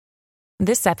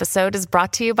This episode is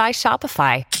brought to you by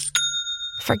Shopify.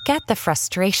 Forget the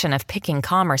frustration of picking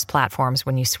commerce platforms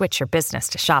when you switch your business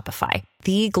to Shopify,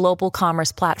 the global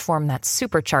commerce platform that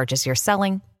supercharges your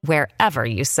selling wherever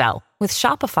you sell. With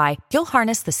Shopify, you'll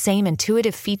harness the same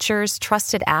intuitive features,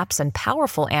 trusted apps, and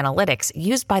powerful analytics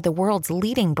used by the world's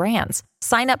leading brands.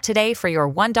 Sign up today for your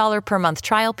 $1 per month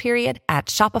trial period at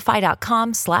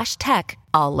shopify.com/tech,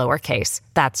 all lowercase.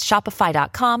 That's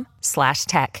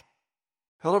shopify.com/tech.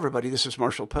 Hello, everybody. This is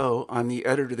Marshall Poe. I'm the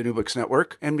editor of the New Books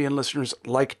Network. NBN listeners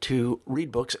like to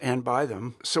read books and buy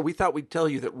them. So we thought we'd tell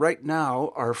you that right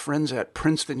now, our friends at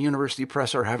Princeton University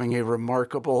Press are having a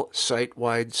remarkable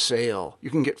site-wide sale. You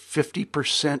can get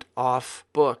 50% off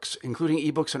books, including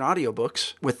ebooks and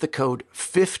audiobooks, with the code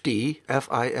 50,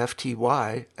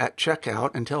 F-I-F-T-Y, at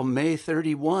checkout until May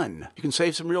 31. You can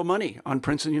save some real money on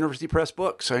Princeton University Press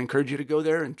books. I encourage you to go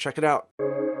there and check it out.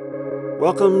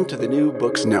 Welcome to the New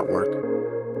Books Network.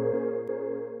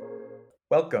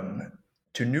 Welcome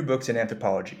to New Books in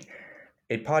Anthropology,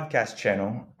 a podcast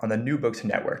channel on the New Books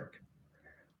Network.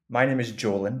 My name is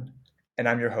Joelin, and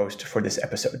I'm your host for this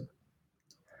episode.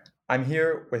 I'm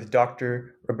here with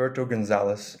Dr. Roberto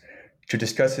Gonzalez to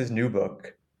discuss his new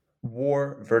book,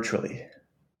 War Virtually: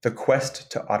 The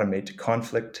Quest to Automate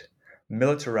Conflict,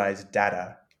 Militarize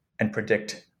Data, and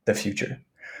Predict the Future,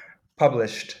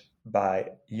 published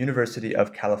by University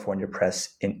of California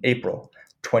Press in April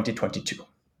 2022.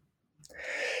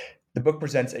 The book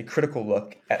presents a critical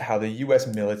look at how the U.S.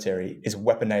 military is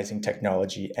weaponizing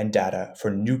technology and data for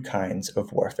new kinds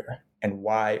of warfare and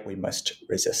why we must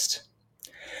resist.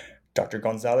 Dr.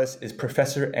 Gonzalez is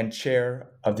professor and chair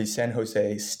of the San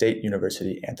Jose State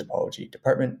University Anthropology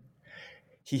Department.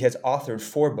 He has authored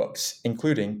 4 books,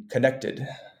 including Connected: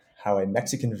 How a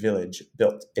Mexican Village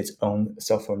Built Its Own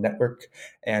Cell Phone Network,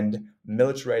 and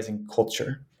Militarizing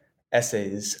Culture: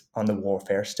 Essays on the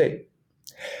Warfare State.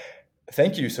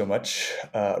 Thank you so much,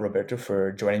 Roberto,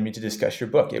 for joining me to discuss your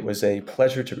book. It was a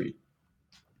pleasure to read.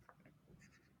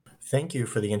 Thank you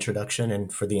for the introduction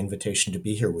and for the invitation to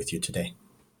be here with you today.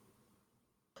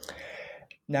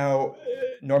 Now,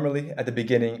 normally at the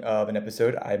beginning of an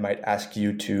episode, I might ask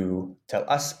you to tell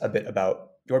us a bit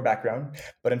about your background,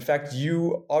 but in fact,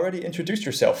 you already introduced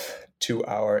yourself to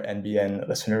our NBN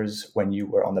listeners when you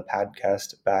were on the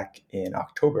podcast back in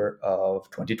October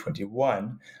of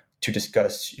 2021. To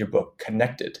discuss your book,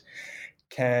 Connected.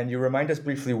 Can you remind us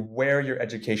briefly where your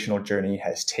educational journey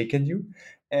has taken you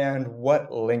and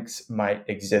what links might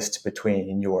exist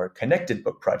between your Connected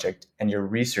book project and your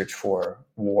research for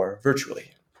War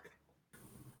Virtually?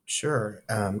 Sure,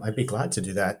 I'd be glad to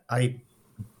do that. I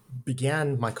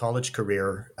began my college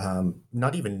career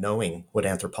not even knowing what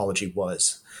anthropology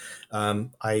was.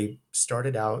 I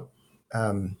started out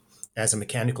as a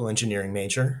mechanical engineering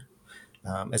major.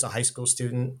 As a high school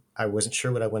student, I wasn't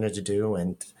sure what I wanted to do,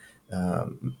 and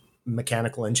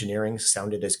mechanical engineering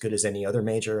sounded as good as any other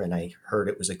major, and I heard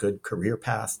it was a good career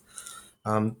path.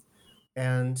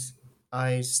 And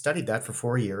I studied that for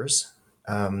 4 years,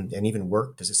 and even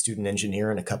worked as a student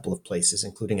engineer in a couple of places,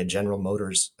 including a General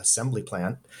Motors assembly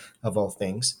plant, of all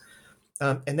things.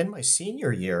 And then my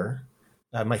senior year,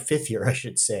 my 5th year, I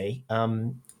should say,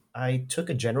 I took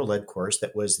a general ed course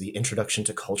that was the Introduction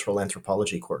to Cultural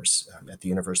Anthropology course at the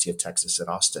University of Texas at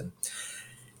Austin.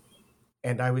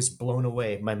 And I was blown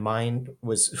away. My mind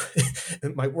was,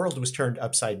 my world was turned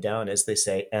upside down, as they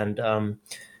say. And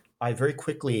I very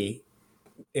quickly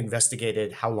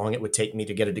investigated how long it would take me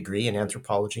to get a degree in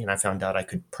anthropology. And I found out I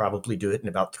could probably do it in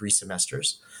about 3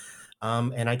 semesters.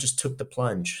 And I just took the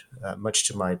plunge, much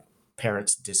to my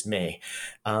parents' dismay.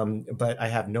 But I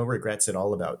have no regrets at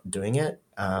all about doing it.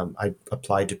 I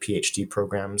applied to PhD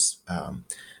programs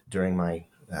during my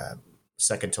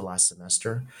second to last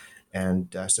semester,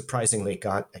 and surprisingly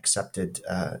got accepted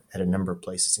at a number of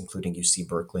places, including UC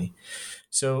Berkeley.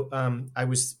 So I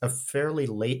was a fairly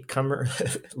late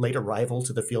arrival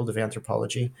to the field of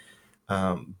anthropology,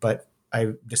 but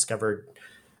I discovered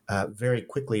very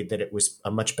quickly that it was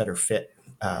a much better fit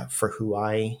for who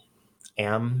I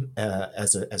am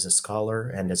as a scholar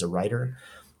and as a writer,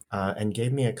 and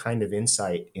gave me a kind of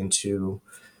insight into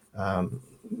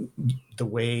the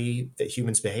way that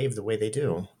humans behave the way they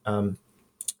do.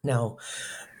 Now,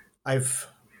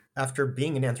 after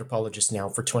being an anthropologist now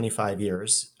for 25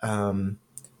 years,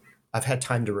 I've had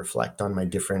time to reflect on my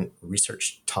different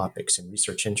research topics and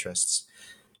research interests.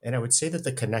 And I would say that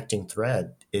the connecting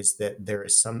thread is that there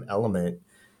is some element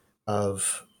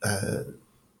of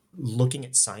looking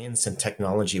at science and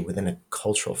technology within a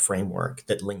cultural framework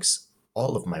that links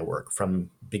all of my work from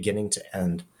beginning to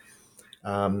end.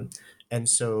 And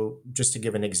so just to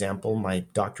give an example, my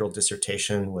doctoral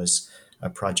dissertation was a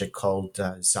project called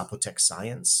Zapotec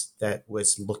Science that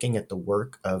was looking at the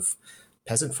work of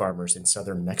peasant farmers in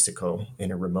southern Mexico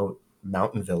in a remote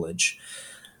mountain village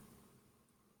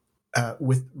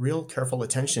with real careful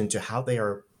attention to how they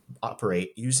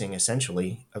operate using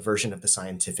essentially a version of the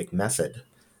scientific method,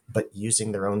 but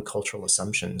using their own cultural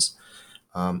assumptions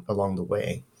along the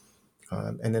way.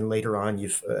 And then later on,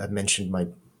 you've mentioned my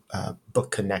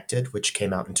book Connected, which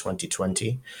came out in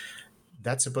 2020.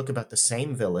 That's a book about the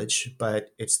same village,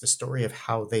 but it's the story of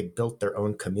how they built their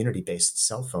own community-based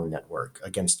cell phone network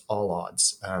against all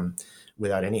odds,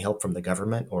 without any help from the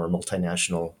government or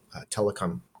multinational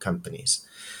telecom companies.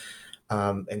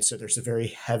 And so there's a very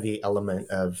heavy element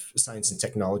of science and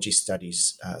technology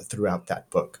studies throughout that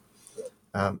book.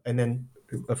 And then,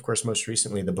 of course, most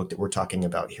recently, the book that we're talking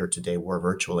about here today, War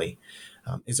Virtually,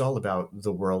 is all about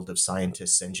the world of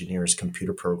scientists, engineers,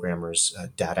 computer programmers,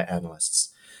 data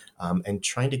analysts, and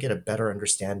trying to get a better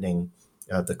understanding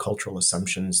of the cultural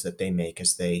assumptions that they make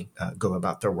as they go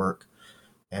about their work,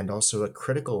 and also a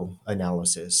critical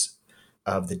analysis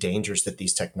of the dangers that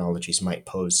these technologies might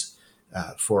pose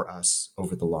for us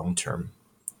over the long term.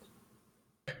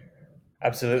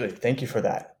 Absolutely. Thank you for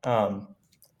that.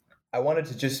 I wanted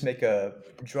to just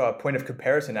draw a point of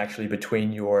comparison actually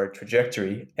between your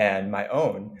trajectory and my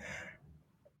own.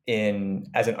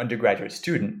 As an undergraduate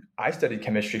student, I studied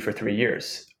chemistry for 3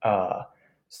 years.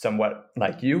 Somewhat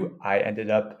like you, I ended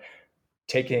up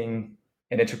taking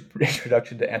an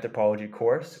introduction to anthropology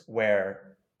course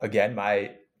where, again,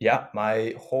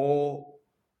 my whole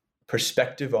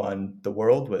perspective on the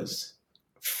world was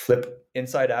flip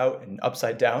inside out and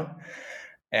upside down.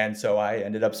 And so I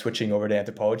ended up switching over to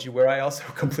anthropology, where I also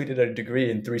completed a degree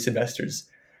in 3 semesters.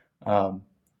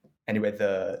 Anyway,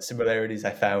 the similarities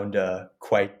I found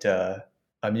quite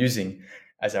amusing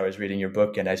as I was reading your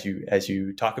book and as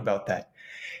you talk about that.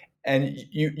 And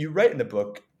you write in the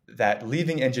book that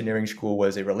leaving engineering school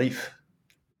was a relief.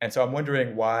 And so I'm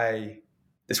wondering why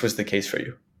this was the case for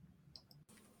you.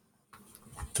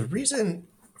 The reason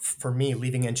for me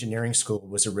leaving engineering school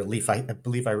was a relief, I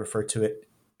believe I refer to it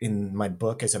in my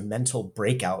book as a mental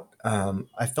breakout.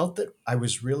 I felt that I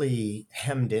was really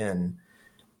hemmed in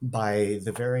by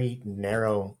the very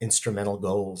narrow instrumental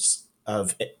goals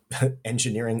of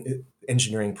engineering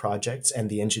projects and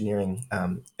the engineering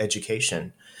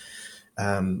education,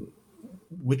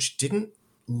 which didn't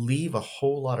leave a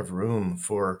whole lot of room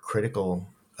for critical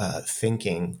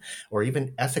thinking or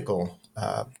even ethical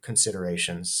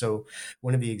considerations. So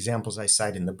one of the examples I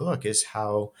cite in the book is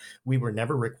how we were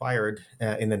never required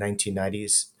in the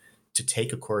 1990s to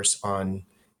take a course on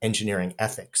engineering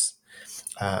ethics.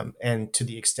 And to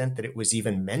the extent that it was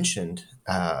even mentioned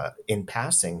in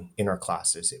passing in our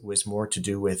classes, it was more to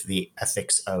do with the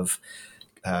ethics of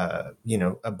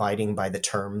abiding by the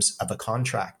terms of a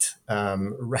contract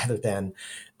rather than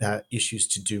issues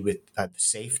to do with the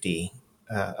safety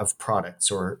of products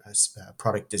or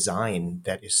product design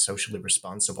that is socially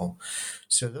responsible.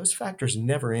 So those factors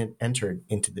never entered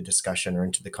into the discussion or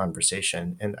into the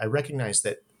conversation. And I recognize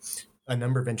that a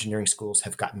number of engineering schools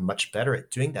have gotten much better at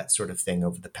doing that sort of thing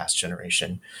over the past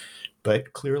generation.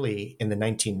 But clearly in the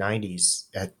 1990s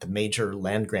at the major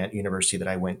land-grant university that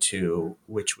I went to,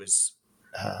 which was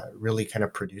really kind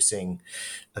of producing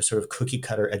a sort of cookie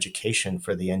cutter education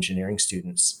for the engineering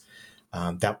students,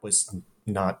 that was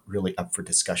not really up for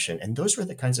discussion. And those were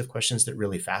the kinds of questions that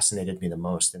really fascinated me the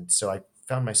most. And so I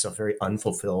found myself very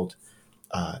unfulfilled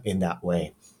in that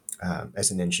way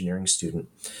as an engineering student.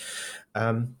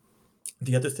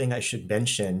 The other thing I should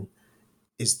mention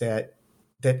is that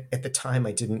at the time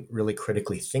I didn't really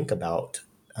critically think about,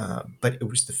 but it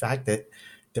was the fact that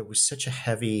there was such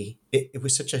it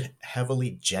was such a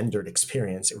heavily gendered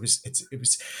experience. It was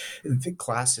the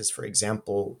classes, for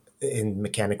example, in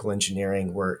mechanical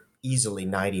engineering were easily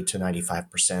 90 to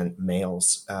 95%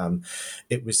 males.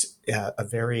 It was a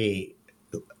very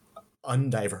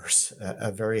undiverse,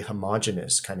 a very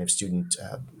homogenous kind of student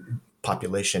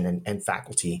population and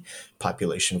faculty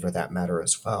population for that matter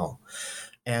as well.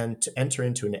 And to enter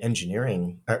into an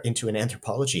into an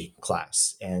anthropology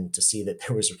class and to see that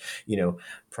there was,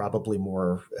 probably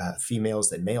more females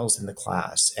than males in the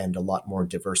class and a lot more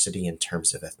diversity in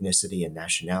terms of ethnicity and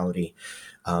nationality,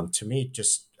 to me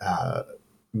just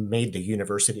made the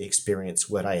university experience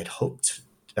what I had hoped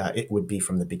it would be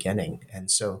from the beginning. And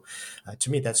so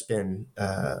to me, that's been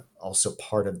also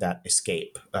part of that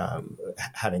escape,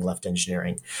 having left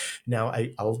engineering. Now,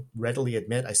 I'll readily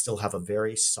admit I still have a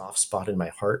very soft spot in my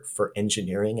heart for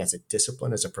engineering as a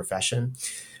discipline, as a profession.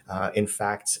 In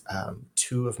fact,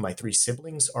 two of my three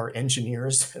siblings are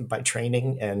engineers by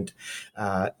training, and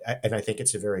I think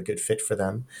it's a very good fit for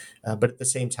them. But at the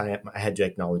same time, I had to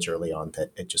acknowledge early on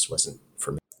that it just wasn't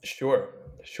for me. Sure.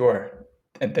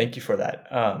 And thank you for that.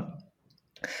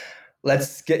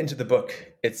 Let's get into the book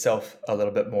itself a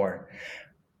little bit more.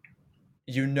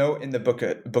 You know, in the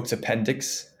book's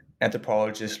appendix,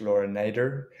 anthropologist Laura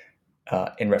Nader,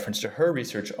 in reference to her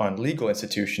research on legal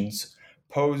institutions,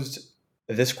 posed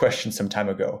this question some time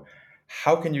ago.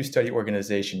 How can you study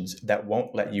organizations that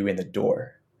won't let you in the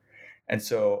door? And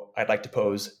so I'd like to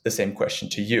pose the same question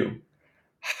to you.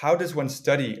 How does one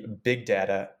study big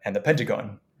data and the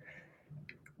Pentagon?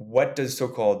 What does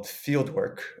so-called field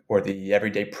work, or the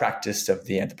everyday practice of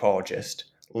the anthropologist,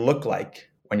 look like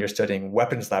when you're studying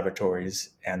weapons laboratories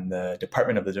and the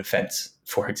Department of the Defense,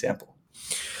 for example?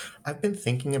 I've been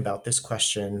thinking about this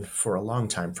question for a long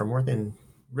time,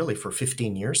 for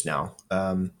 15 years now.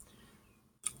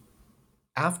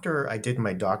 After I did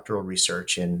my doctoral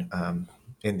research in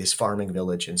this farming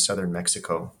village in southern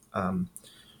Mexico,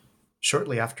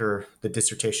 shortly after the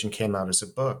dissertation came out as a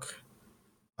book,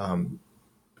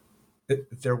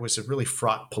 there was a really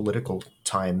fraught political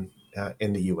time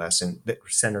in the U.S. and that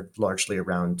centered largely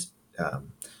around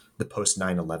the post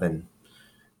 9/11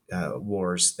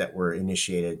 wars that were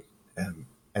initiated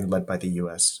and led by the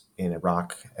U.S. in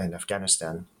Iraq and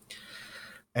Afghanistan.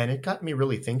 And it got me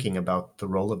really thinking about the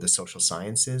role of the social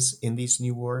sciences in these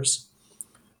new wars.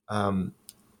 And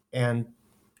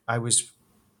I was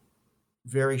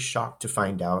very shocked to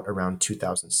find out around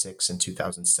 2006 and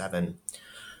 2007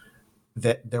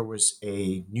 that there was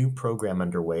a new program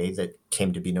underway that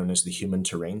came to be known as the Human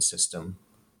Terrain System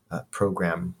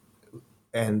program.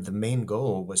 And the main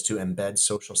goal was to embed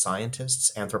social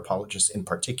scientists, anthropologists in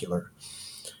particular,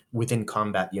 within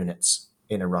combat units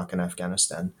in Iraq and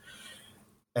Afghanistan.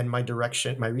 And my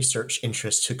research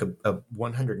interest took a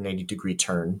 180-degree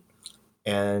turn.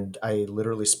 And I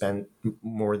literally spent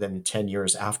more than 10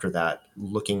 years after that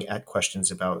looking at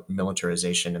questions about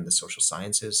militarization in the social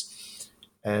sciences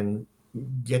and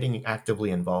getting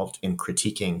actively involved in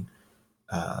critiquing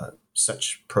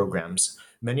such programs.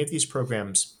 Many of these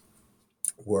programs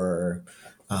were,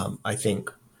 I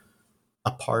think,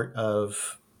 a part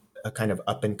of a kind of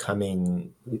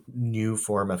up-and-coming new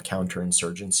form of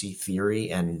counterinsurgency theory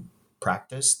and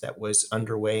practice that was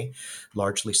underway,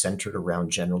 largely centered around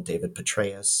General David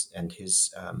Petraeus and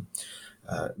his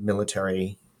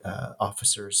military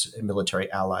officers,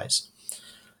 military allies.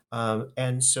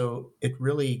 And so it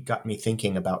really got me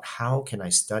thinking about how can I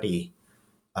study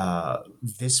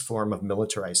this form of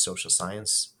militarized social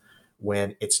science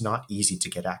when it's not easy to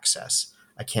get access.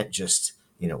 I can't just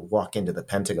walk into the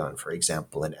Pentagon, for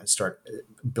example, and start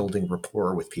building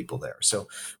rapport with people there. So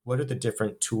what are the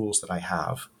different tools that I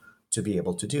have to be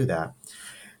able to do that?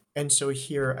 And so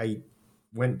here I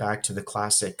went back to the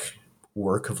classic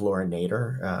work of Laura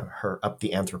Nader, her Up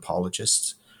the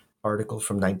Anthropologist article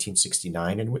from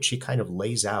 1969, in which she kind of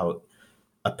lays out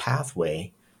a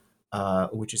pathway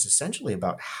which is essentially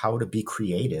about how to be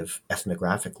creative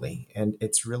ethnographically. And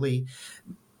it's really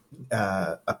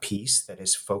a piece that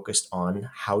is focused on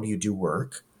how do you do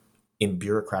work in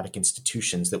bureaucratic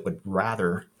institutions that would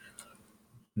rather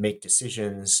make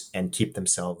decisions and keep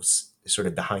themselves sort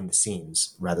of behind the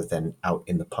scenes rather than out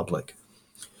in the public.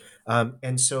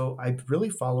 And so I really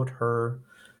followed her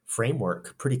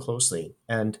framework pretty closely.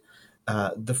 And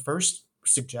the first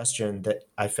suggestion that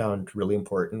I found really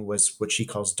important was what she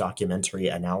calls documentary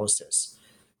analysis,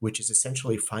 which is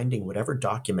essentially finding whatever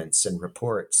documents and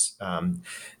reports,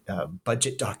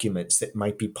 budget documents that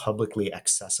might be publicly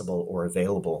accessible or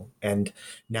available. And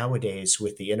nowadays,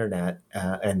 with the internet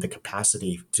and the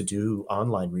capacity to do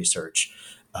online research,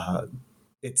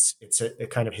 it's a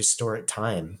kind of historic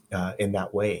time in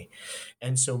that way.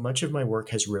 And so much of my work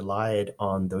has relied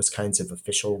on those kinds of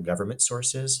official government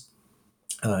sources,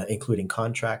 including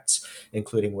contracts,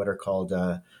 including what are called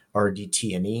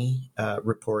RDT&E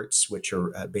reports, which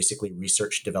are basically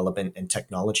research, development, and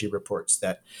technology reports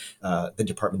that the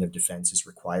Department of Defense is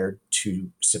required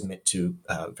to submit to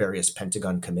various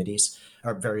Pentagon committees,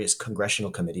 or various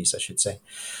congressional committees, I should say,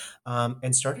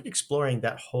 and started exploring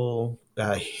that whole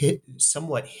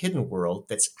somewhat hidden world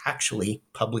that's actually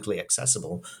publicly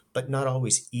accessible, but not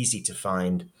always easy to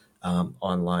find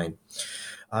online.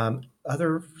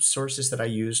 Other sources that I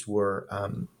used were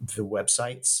the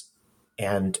websites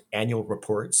and annual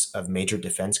reports of major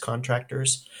defense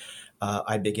contractors,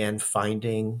 I began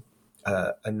finding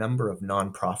a number of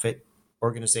nonprofit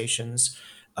organizations,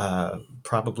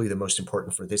 probably the most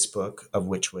important for this book, of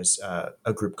which was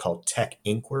a group called Tech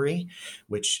Inquiry,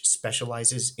 which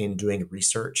specializes in doing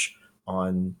research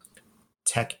on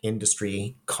tech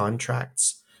industry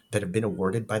contracts that have been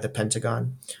awarded by the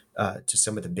Pentagon to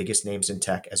some of the biggest names in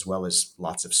tech, as well as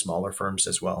lots of smaller firms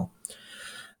as well.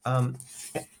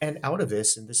 And out of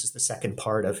this, and this is the second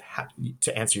part of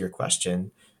to answer your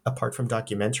question, apart from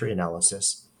documentary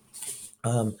analysis,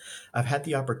 I've had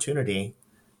the opportunity,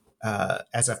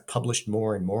 as I've published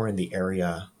more and more in the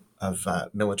area of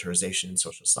militarization and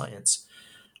social science,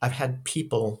 I've had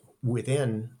people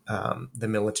within the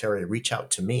military reach out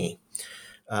to me,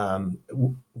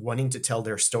 wanting to tell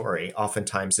their story,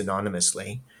 oftentimes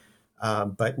anonymously,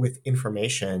 but with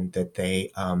information that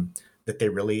they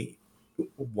really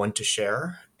want to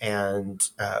share and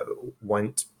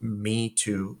want me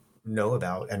to know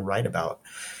about and write about.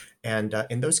 And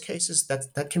in those cases,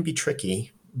 that can be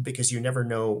tricky, because you never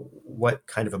know what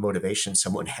kind of a motivation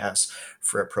someone has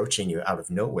for approaching you out of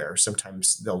nowhere.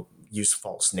 Sometimes they'll use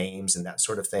false names and that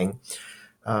sort of thing.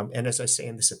 And as I say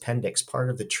in this appendix, part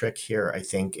of the trick here, I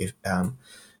think,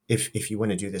 if you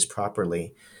want to do this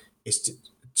properly, is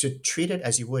to treat it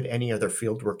as you would any other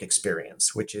fieldwork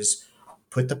experience, which is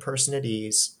put the person at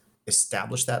ease,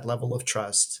 establish that level of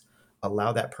trust,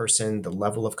 allow that person the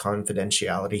level of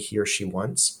confidentiality he or she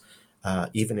wants,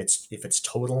 even if it's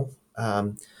total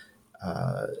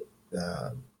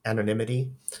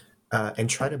anonymity, and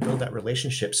try to build that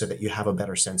relationship so that you have a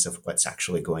better sense of what's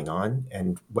actually going on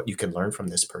and what you can learn from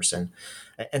this person.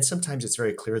 And sometimes it's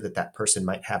very clear that that person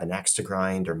might have an axe to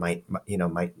grind, or might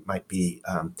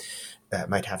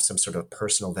have some sort of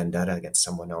personal vendetta against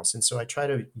someone else. And so I try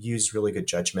to use really good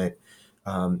judgment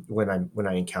when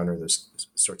I encounter those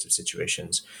sorts of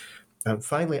situations.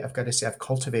 Finally, I've got to say I've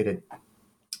cultivated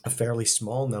a fairly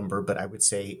small number, but I would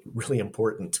say really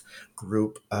important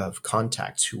group of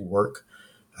contacts who work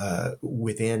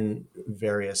within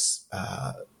various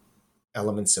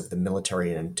elements of the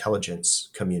military and intelligence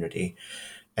community.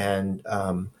 And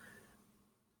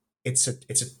it's a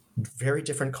very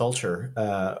different culture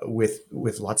with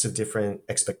lots of different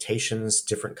expectations,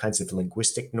 different kinds of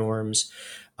linguistic norms.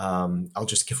 I'll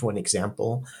just give one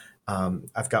example.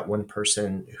 I've got one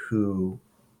person who's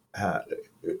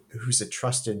a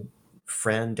trusted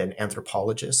friend and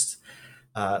anthropologist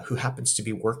who happens to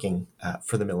be working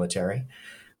for the military.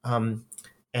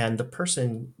 And the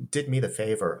person did me the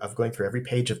favor of going through every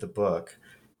page of the book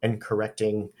and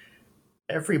correcting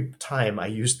every time I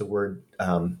used the word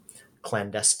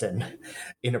clandestine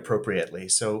inappropriately.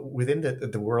 So within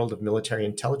the world of military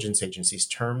intelligence agencies,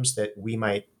 terms that we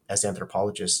might, as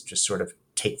anthropologists, just sort of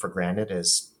take for granted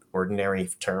as ordinary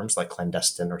terms like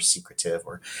clandestine or secretive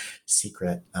or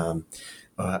secret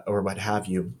or what have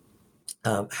you,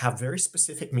 have very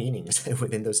specific meanings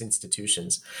within those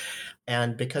institutions.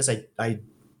 And because I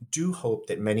do hope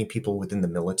that many people within the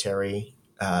military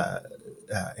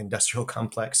industrial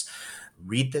complex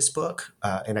read this book,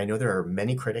 and I know there are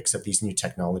many critics of these new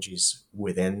technologies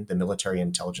within the military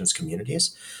intelligence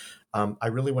communities, I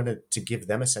really wanted to give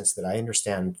them a sense that I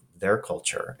understand their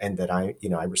culture and that I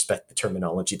respect the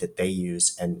terminology that they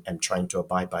use and am trying to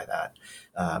abide by that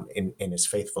in as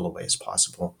faithful a way as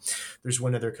possible. There's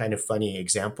one other kind of funny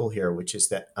example here, which is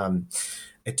that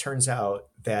it turns out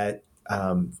that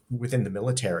within the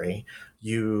military,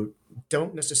 you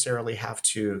don't necessarily have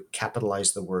to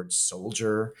capitalize the word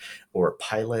soldier or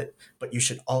pilot, but you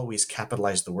should always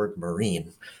capitalize the word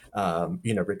Marine.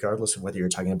 Regardless of whether you're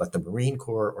talking about the Marine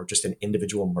Corps or just an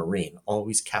individual Marine,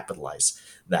 always capitalize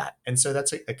that. And so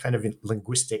that's a kind of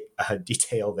linguistic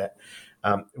detail that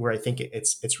where I think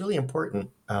it's really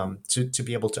important to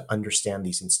be able to understand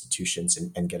these institutions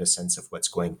and get a sense of what's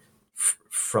going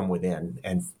from within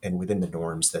and within the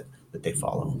norms that they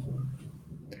follow.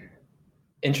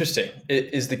 Interesting.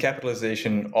 Is the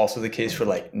capitalization also the case for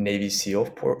like Navy SEAL,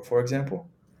 for example?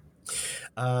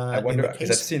 I wonder, because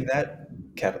I've seen that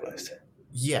capitalized.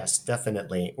 Yes,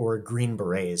 definitely. Or Green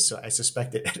Berets. So I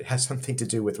suspect it has something to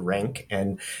do with rank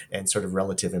and sort of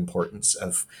relative importance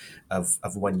of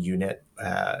one unit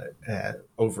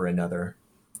over another.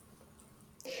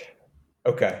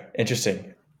 Okay,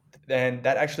 interesting. And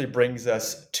that actually brings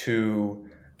us to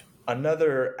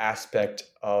another aspect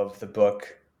of the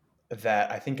book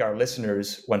that I think our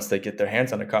listeners, once they get their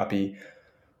hands on a copy,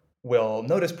 will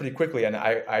notice pretty quickly, and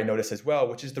I notice as well,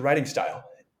 which is the writing style.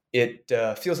 It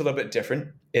feels a little bit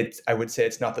different. I would say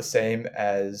it's not the same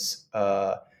as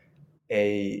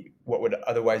what would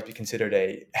otherwise be considered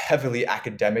a heavily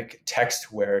academic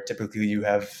text, where typically you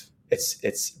have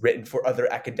it's written for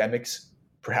other academics,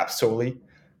 perhaps solely.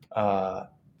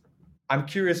 I'm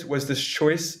curious, was this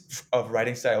choice of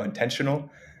writing style intentional?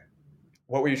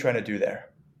 What were you trying to do there?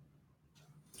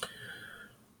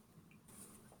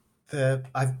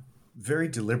 I've very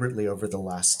deliberately over the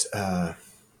last, I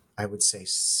would say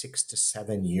 6 to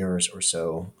 7 years or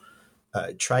so,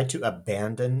 tried to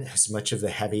abandon as much of the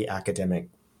heavy academic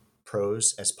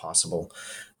prose as possible.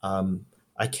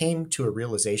 I came to a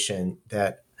realization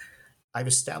that I've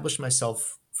established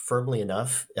myself firmly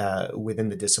enough within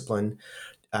the discipline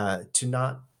to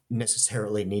not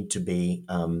necessarily need to be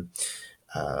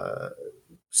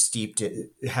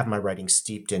have my writing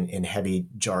steeped in heavy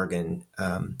jargon.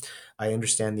 I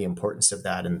understand the importance of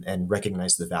that and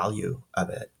recognize the value of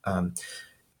it.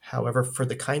 However, for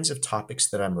the kinds of topics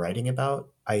that I'm writing about,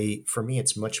 for me,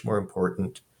 it's much more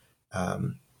important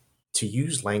to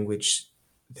use language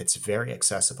that's very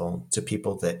accessible to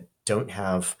people that don't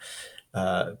have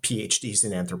PhDs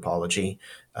in anthropology.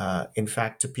 In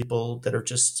fact, to people that are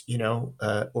just,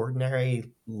 ordinary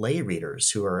lay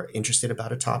readers who are interested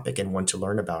about a topic and want to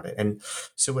learn about it. And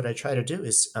so what I try to do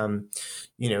is,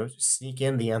 sneak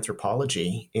in the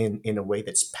anthropology in a way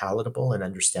that's palatable and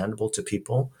understandable to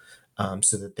people,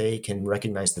 so that they can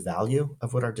recognize the value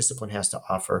of what our discipline has to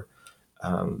offer,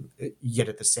 yet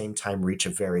at the same time reach a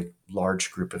very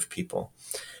large group of people.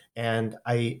 And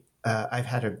I've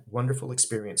had a wonderful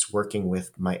experience working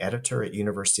with my editor at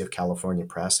University of California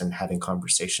Press and having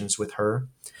conversations with her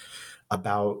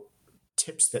about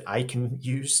tips that I can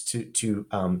use to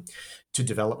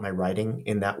develop my writing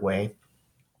in that way.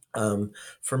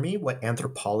 For me, what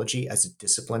anthropology as a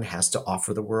discipline has to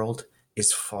offer the world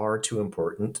is far too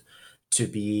important to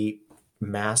be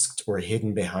masked or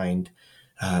hidden behind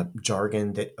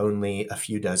jargon that only a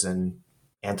few dozen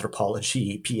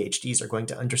anthropology PhDs are going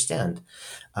to understand.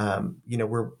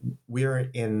 We're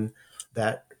in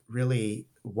that really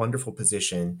wonderful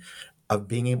position of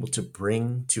being able to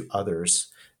bring to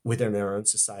others within our own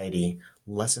society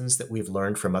lessons that we've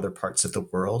learned from other parts of the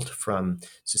world, from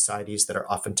societies that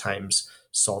are oftentimes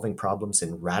solving problems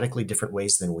in radically different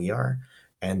ways than we are,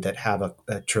 and that have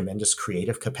a tremendous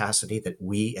creative capacity that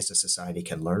we as a society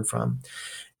can learn from.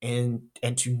 And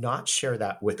to not share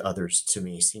that with others, to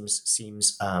me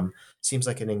seems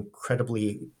like an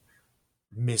incredibly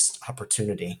missed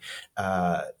opportunity.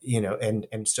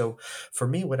 And so for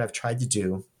me, what I've tried to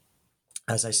do,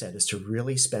 as I said, is to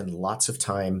really spend lots of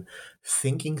time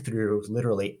thinking through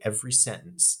literally every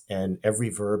sentence and every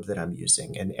verb that I'm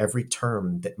using and every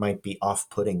term that might be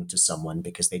off-putting to someone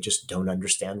because they just don't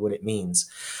understand what it means.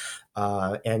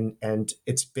 And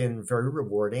it's been very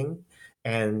rewarding.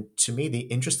 And to me, the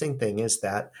interesting thing is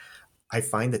that I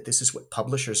find that this is what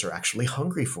publishers are actually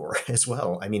hungry for as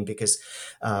well. I mean, because,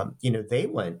 they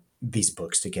want these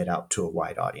books to get out to a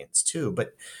wide audience too,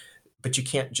 but you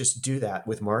can't just do that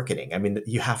with marketing. I mean,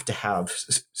 you have to have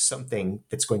something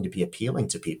that's going to be appealing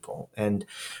to people. And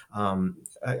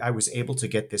I was able to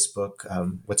get this book,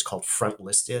 what's called front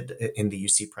listed in the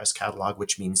UC Press catalog,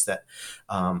 which means that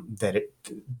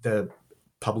the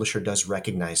publisher does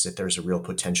recognize that there's a real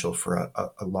potential for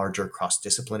a larger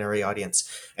cross-disciplinary audience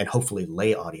and hopefully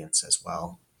lay audience as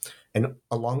well. And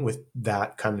along with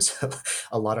that comes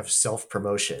a lot of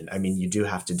self-promotion. I mean, you do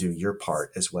have to do your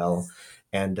part as well.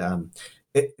 And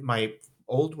my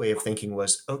old way of thinking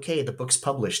was, okay, the book's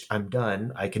published, I'm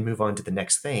done, I can move on to the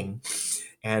next thing.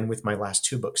 And with my last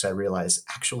 2 books, I realized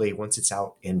actually once it's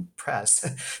out in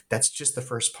press, that's just the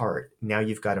first part. Now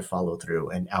you've got to follow through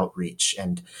and outreach.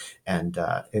 And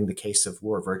in the case of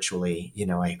War Virtually,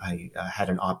 I had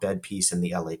an op-ed piece in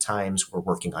the LA Times. We're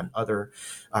working on other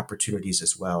opportunities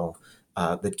as well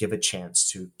that give a chance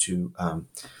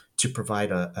to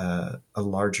provide a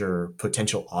larger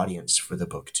potential audience for the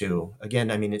book too. Again,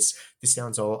 I mean, this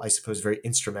sounds all, I suppose, very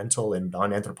instrumental and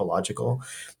non-anthropological,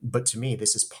 but to me,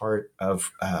 this is part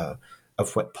of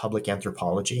what public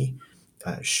anthropology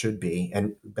should be,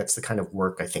 and that's the kind of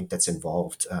work I think that's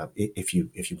involved if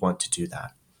you want to do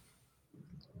that.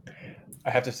 I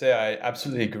have to say, I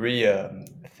absolutely agree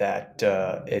that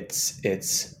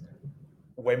it's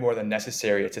way more than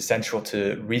necessary. It's essential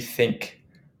to rethink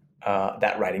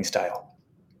that writing style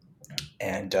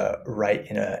and write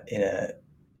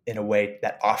in a way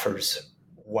that offers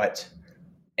what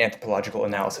anthropological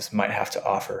analysis might have to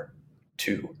offer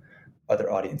to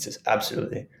other audiences.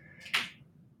 Absolutely.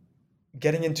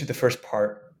 Getting into the first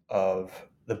part of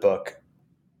the book,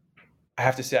 I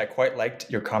have to say I quite liked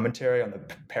your commentary on the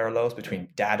parallels between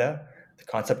data, the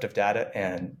concept of data,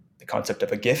 and the concept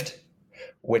of a gift,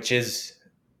 which is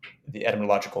the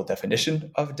etymological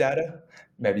definition of data.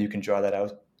 Maybe you can draw that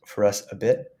out for us a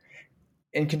bit.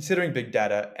 In considering big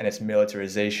data and its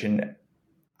militarization,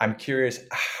 I'm curious,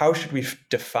 how should we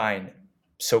define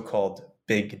so-called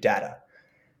big data?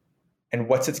 And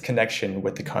what's its connection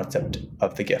with the concept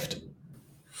of the gift?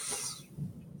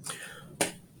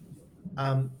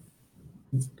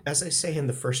 As I say in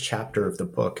the first chapter of the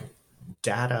book,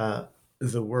 data,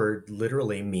 the word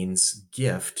literally means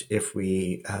gift if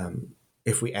we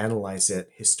analyze it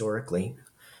historically.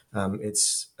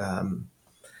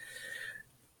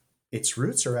 Its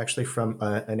roots are actually from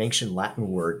an ancient Latin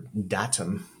word,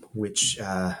 datum, which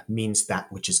means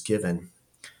that which is given.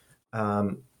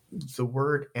 The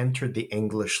word entered the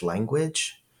English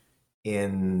language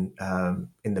in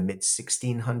the mid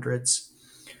 1600s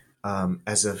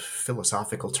as a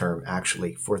philosophical term,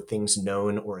 actually, for things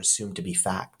known or assumed to be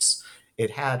facts.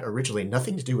 It had originally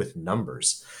nothing to do with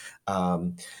numbers,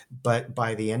 but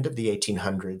by the end of the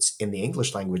 1800s, in the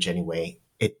English language anyway,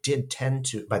 it did tend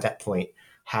to, by that point,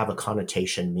 have a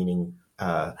connotation meaning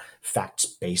facts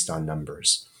based on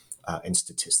numbers and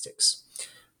statistics.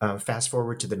 Fast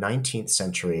forward to the 19th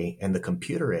century and the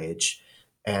computer age,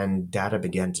 and data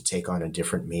began to take on a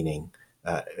different meaning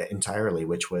entirely,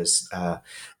 which was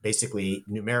basically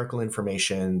numerical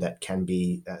information that can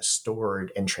be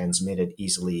stored and transmitted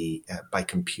easily by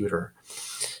computer.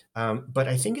 But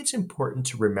I think it's important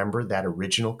to remember that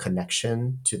original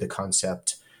connection to the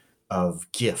concept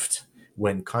of gift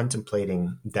when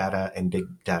contemplating data and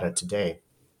big data today.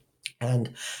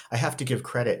 And I have to give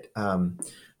credit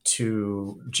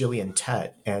to Gillian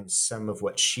Tett and some of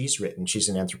what she's written. She's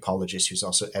an anthropologist who's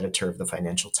also editor of the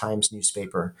Financial Times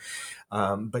newspaper.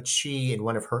 But she, in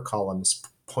one of her columns,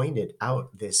 pointed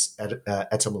out this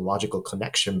etymological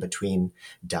connection between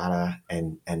data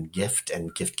and gift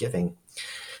giving.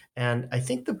 And I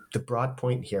think the broad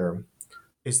point here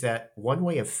is that one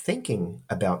way of thinking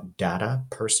about data,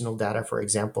 personal data, for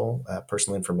example,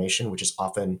 personal information, which is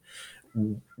often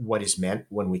what is meant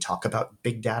when we talk about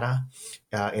big data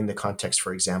in the context,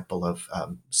 for example, of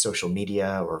social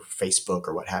media or Facebook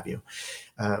or what have you.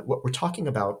 What we're talking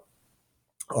about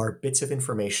are bits of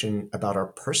information about our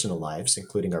personal lives,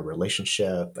 including our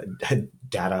relationship,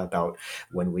 data about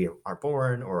when we are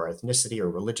born, or our ethnicity or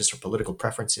religious or political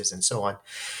preferences, and so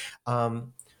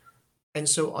on. And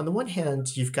so on the one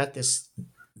hand, you've got this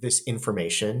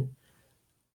information.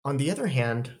 On the other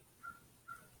hand,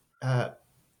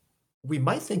 we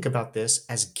might think about this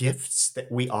as gifts that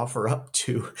we offer up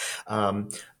to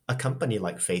a company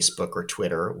like Facebook or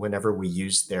Twitter whenever we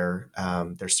use their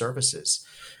services.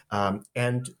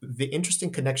 And the interesting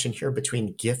connection here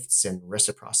between gifts and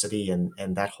reciprocity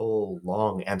and that whole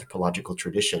long anthropological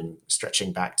tradition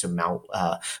stretching back to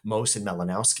Mose and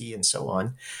Malinowski and so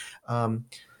on,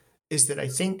 is that I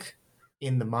think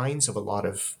in the minds of a lot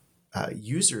of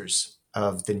users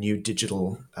of the new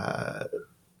digital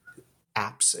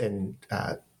apps and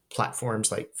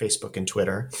platforms like Facebook and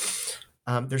Twitter,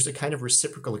 there's a kind of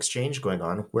reciprocal exchange going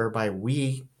on whereby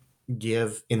we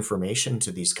give information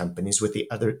to these companies with the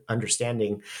other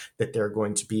understanding that they're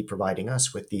going to be providing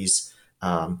us with these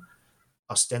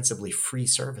ostensibly free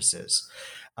services.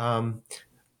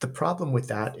 The problem with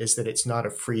that is that it's not a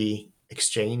free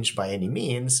exchange by any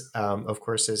means. Of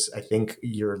course, as I think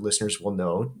your listeners will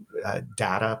know,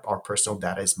 data, our personal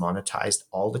data, is monetized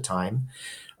all the time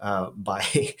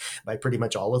by pretty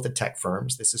much all of the tech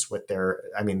firms. This is what their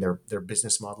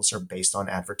business models are based on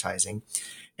advertising,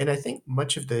 and I think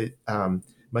much of the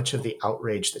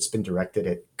outrage that's been directed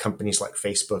at companies like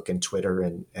Facebook and Twitter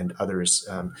and others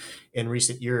in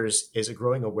recent years is a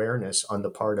growing awareness on the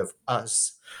part of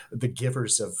us, the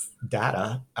givers of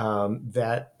data,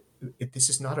 that this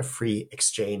is not a free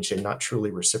exchange and not truly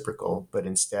reciprocal, but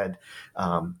instead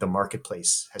the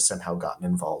marketplace has somehow gotten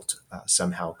involved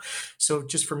somehow. So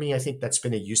just for me, I think that's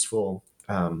been a useful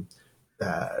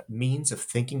means of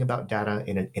thinking about data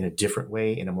in a different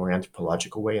way, in a more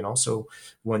anthropological way, and also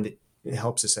one that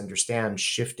helps us understand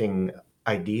shifting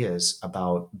ideas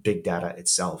about big data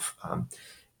itself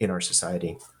in our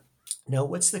society. Now,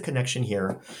 what's the connection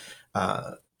here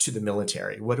to the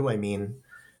military? What do I mean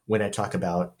when I talk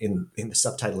about in the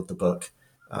subtitle of the book,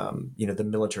 the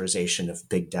militarization of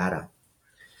big data?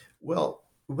 Well,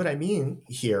 what I mean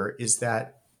here is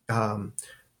that, and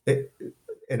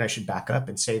I should back up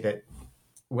and say that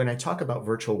when I talk about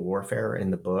virtual warfare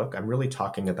in the book, I'm really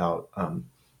talking about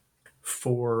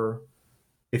four,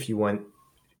 if you want,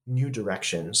 new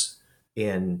directions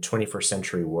in 21st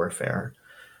century warfare.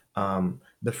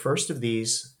 The first of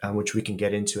these, which we can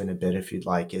get into in a bit if you'd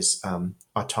like, is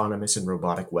autonomous and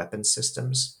robotic weapon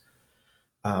systems.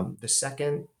 The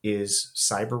second is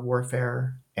cyber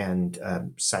warfare and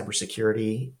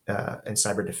cybersecurity and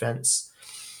cyber defense.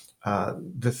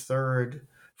 The third,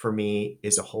 for me,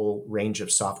 is a whole range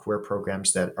of software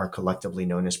programs that are collectively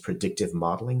known as predictive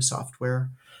modeling software.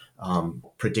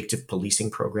 Predictive policing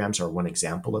programs are one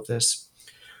example of this.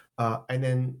 And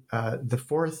then the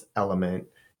fourth element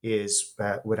is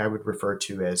what I would refer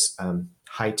to as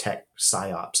high-tech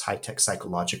psyops, high-tech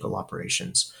psychological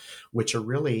operations, which are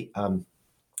really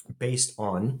based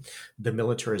on the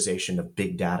militarization of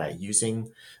big data,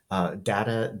 using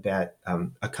data that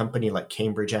a company like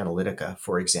Cambridge Analytica,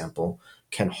 for example,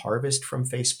 can harvest from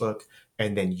Facebook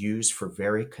and then use for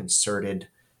very concerted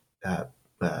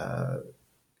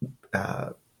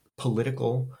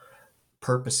political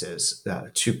purposes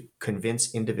to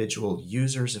convince individual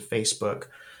users of Facebook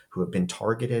who have been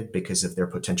targeted because of their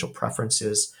potential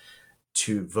preferences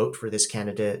to vote for this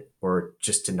candidate, or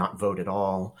just to not vote at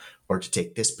all, or to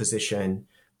take this position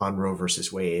on Roe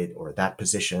versus Wade or that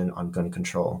position on gun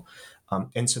control.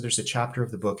 And so there's a chapter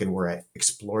of the book in where I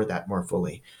explore that more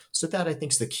fully. So that, I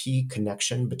think, is the key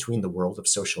connection between the world of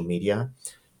social media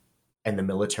and the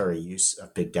military use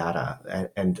of big data.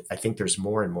 And I think there's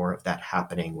more and more of that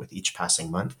happening with each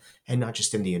passing month, and not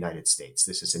just in the United States.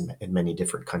 This is in many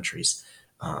different countries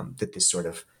that this sort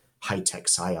of high-tech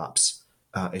psyops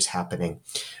is happening.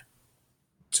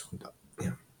 So,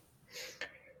 yeah.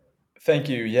 Thank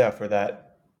you, for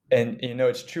that. And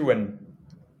it's true, when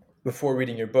before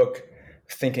reading your book,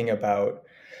 thinking about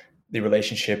the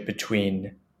relationship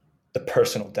between the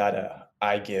personal data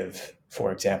I give,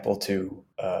 for example, to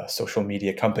social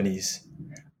media companies,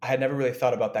 I had never really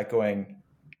thought about that going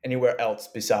anywhere else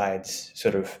besides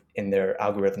sort of in their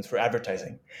algorithms for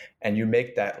advertising. And you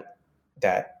make that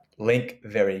link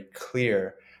very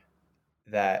clear,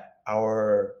 that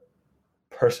our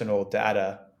personal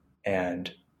data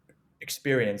and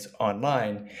experience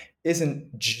online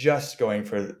isn't just going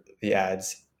for the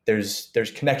ads. There's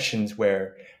connections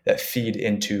that feed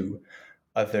into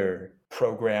other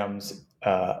programs,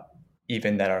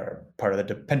 even that are part of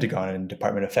the Pentagon and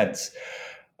Department of Defense,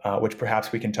 which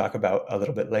perhaps we can talk about a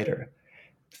little bit later.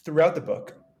 Throughout the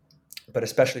book, but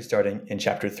especially starting in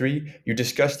chapter 3, you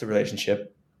discuss the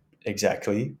relationship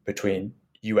exactly between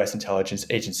U.S. intelligence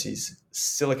agencies,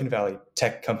 Silicon Valley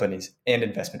tech companies, and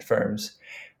investment firms.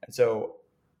 And so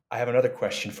I have another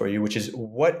question for you, which is,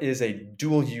 what is a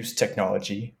dual-use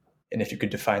technology? And if you could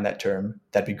define that term,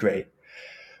 that'd be great.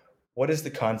 What is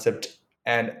the concept,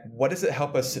 and what does it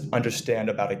help us understand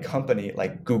about a company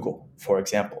like Google, for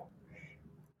example?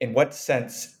 In what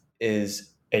sense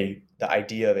is the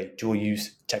idea of a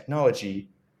dual-use technology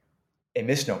a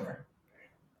misnomer?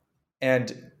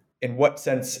 And in what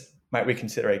sense might we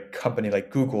consider a company like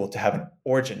Google to have an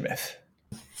origin myth?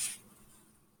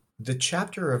 The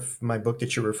chapter of my book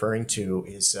that you're referring to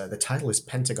is the title is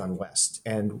Pentagon West,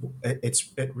 and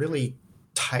it really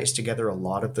ties together a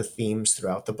lot of the themes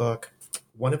throughout the book.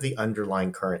 One of the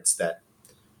underlying currents that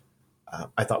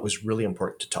I thought was really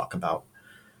important to talk about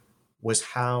was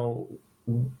how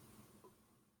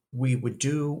we would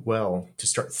do well to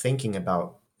start thinking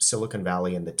about Silicon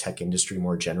Valley and the tech industry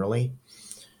more generally,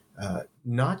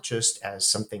 not just as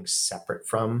something separate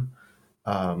from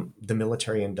the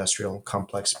military-industrial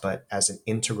complex, but as an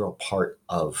integral part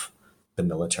of the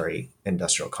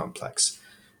military-industrial complex.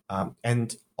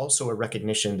 And also a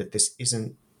recognition that this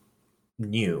isn't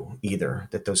new either,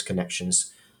 that those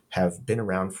connections have been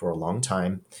around for a long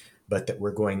time, but that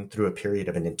we're going through a period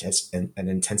of an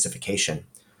intensification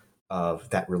of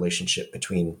that relationship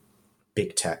between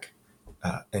big tech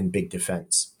and big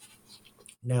defense.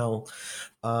 Now,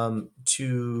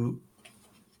 to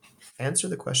answer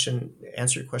your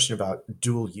question about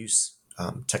dual use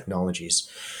technologies,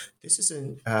 this is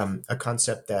a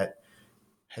concept that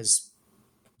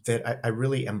I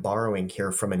really am borrowing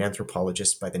here from an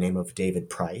anthropologist by the name of David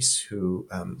Price,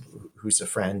 who's a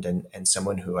friend and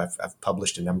someone who I've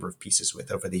published a number of pieces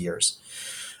with over the years.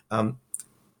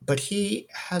 But he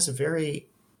has a very,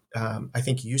 I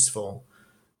think, useful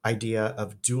idea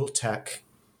of dual tech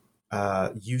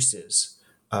uses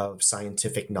of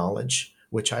scientific knowledge,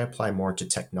 which I apply more to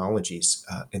technologies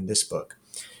in this book.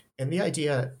 And the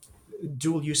idea,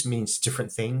 dual use means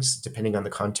different things depending on the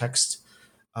context.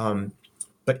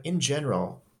 But in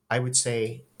general, I would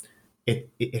say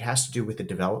it has to do with the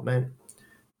development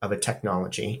of a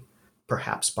technology,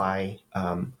 perhaps by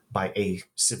a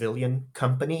civilian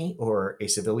company or a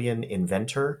civilian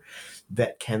inventor,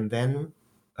 that can then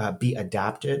be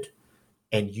adapted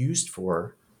and used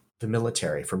for the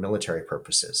military, for military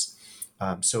purposes.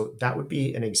 So that would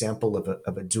be an example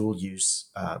of a dual use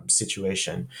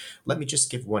situation. Let me just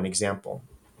give one example.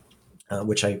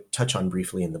 which I touch on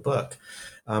briefly in the book.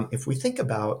 If we think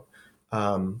about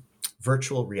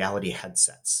virtual reality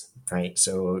headsets, right?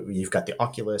 So you've got the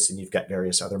Oculus and you've got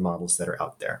various other models that are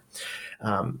out there.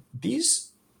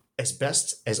 These, as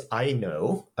best as I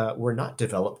know, were not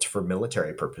developed for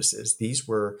military purposes. These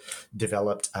were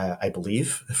developed, I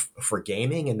believe, for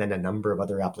gaming and then a number of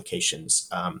other applications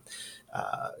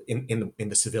in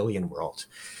the civilian world.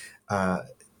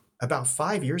 About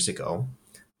 5 years ago,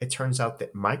 it turns out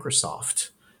that Microsoft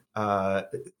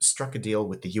struck a deal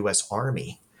with the U.S.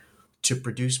 Army to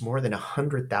produce more than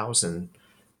 100,000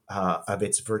 of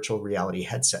its virtual reality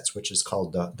headsets, which is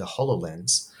called the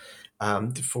HoloLens,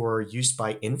 for use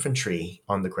by infantry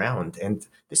on the ground. And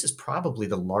this is probably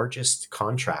the largest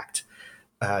contract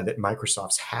that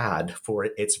Microsoft's had for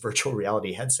its virtual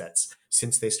reality headsets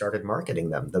since they started marketing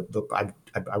them.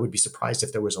 I would be surprised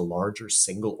if there was a larger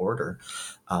single order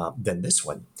than this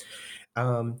one.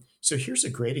 So here's a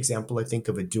great example, I think,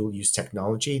 of a dual-use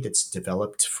technology that's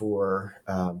developed for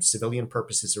civilian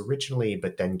purposes originally,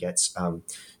 but then gets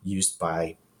used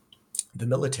by the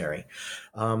military.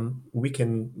 We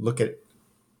can look at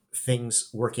things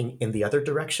working in the other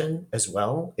direction as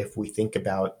well. If we think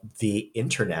about the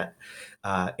internet,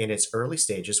 in its early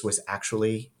stages was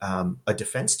actually a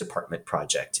Defense Department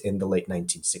project in the late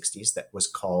 1960s that was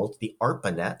called the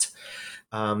ARPANET,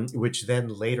 which then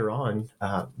later on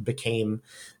became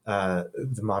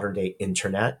the modern day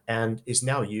internet and is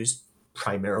now used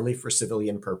primarily for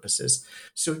civilian purposes.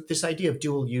 So this idea of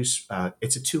dual use,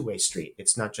 it's a two-way street.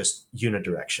 It's not just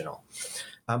unidirectional.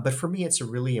 But for me, it's a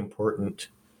really important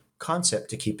concept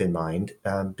to keep in mind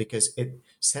because it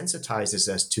sensitizes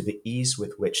us to the ease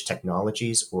with which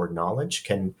technologies or knowledge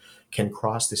can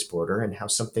cross this border, and how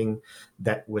something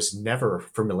that was never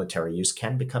for military use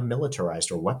can become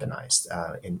militarized or weaponized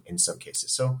in some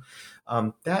cases. So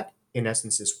that, in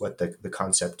essence, is what the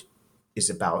concept is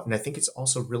about. And I think it's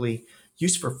also really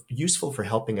useful for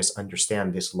helping us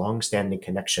understand this longstanding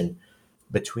connection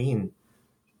between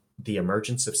the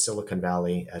emergence of Silicon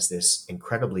Valley as this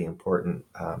incredibly important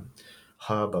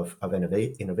hub of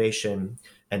innovation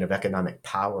and of economic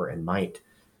power and might,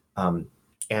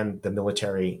 and the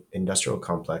military industrial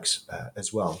complex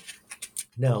as well.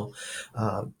 Now,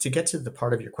 to get to the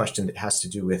part of your question that has to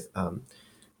do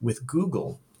with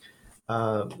Google,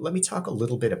 let me talk a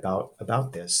little bit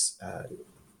about this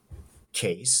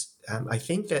case. I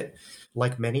think that,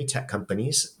 like many tech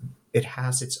companies, it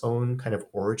has its own kind of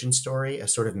origin story, a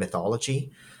sort of mythology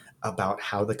about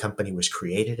how the company was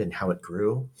created and how it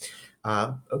grew.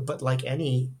 But like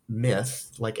any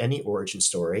myth, like any origin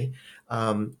story,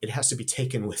 it has to be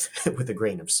taken with a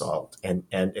grain of salt, and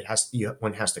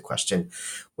one has to question,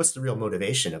 what's the real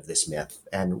motivation of this myth,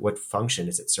 and what function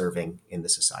is it serving in the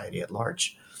society at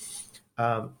large?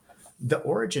 The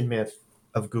origin myth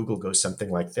of Google goes something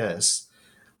like this.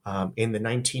 In the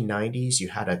 1990s, you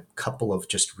had a couple of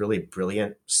just really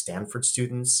brilliant Stanford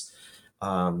students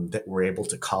that were able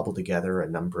to cobble together a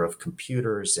number of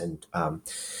computers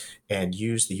and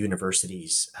use the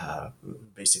university's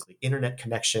basically internet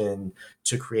connection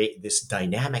to create this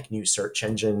dynamic new search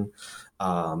engine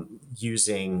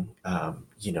using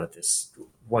this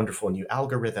wonderful new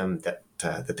algorithm that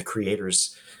the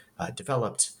creators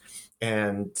developed,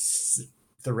 and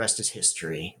the rest is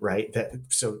history, right?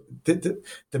 So the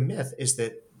myth is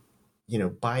that,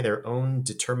 by their own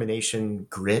determination,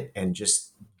 grit, and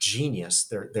just genius,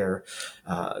 their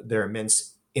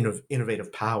immense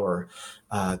innovative power,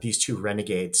 these two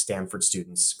renegade Stanford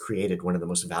students created one of the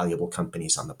most valuable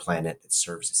companies on the planet that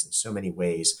serves us in so many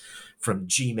ways, from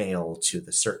Gmail to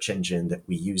the search engine that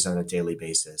we use on a daily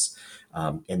basis.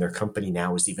 And their company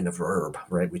now is even a verb,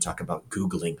 right? We talk about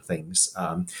Googling things,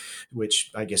 which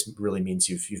I guess really means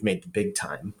you've made the big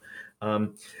time.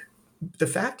 The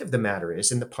fact of the matter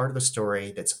is, and the part of the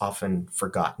story that's often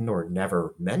forgotten or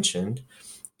never mentioned,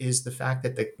 is the fact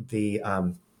that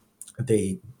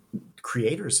the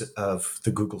creators of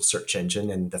the Google search engine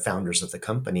and the founders of the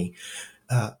company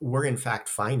were in fact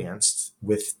financed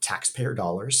with taxpayer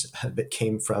dollars that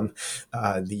came from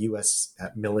the U.S.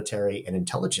 Military and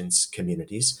intelligence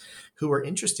communities, who were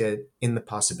interested in the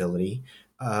possibility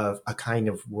of a kind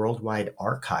of worldwide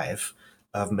archive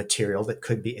of material that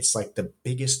could be, it's like the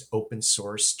biggest open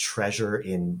source treasure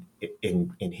in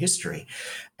history.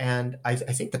 And I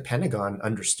think the Pentagon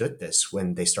understood this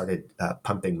when they started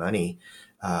pumping money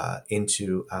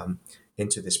into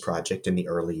this project in the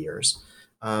early years,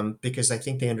 because I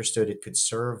think they understood it could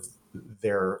serve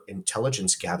their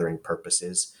intelligence gathering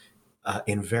purposes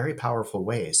in very powerful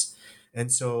ways.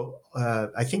 And so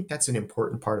I think that's an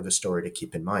important part of the story to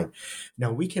keep in mind.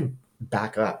 Now, we can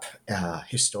back up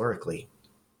historically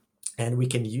And we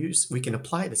can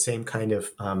apply the same kind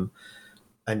of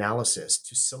analysis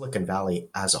to Silicon Valley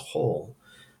as a whole.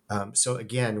 So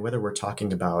again, whether we're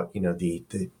talking about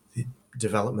the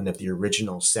development of the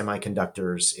original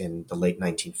semiconductors in the late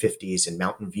 1950s in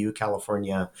Mountain View,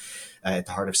 California, at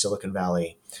the heart of Silicon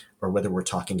Valley, or whether we're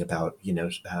talking about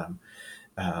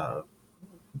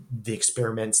the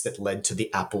experiments that led to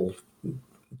the Apple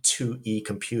IIe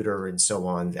computer and so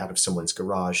on out of someone's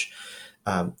garage.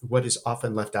 What is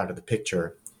often left out of the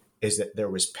picture is that there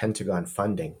was Pentagon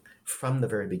funding from the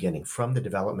very beginning, from the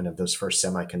development of those first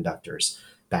semiconductors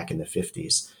back in the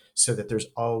 50s, so that there's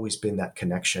always been that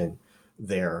connection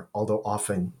there, although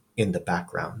often in the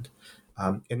background.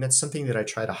 And that's something that I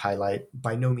try to highlight.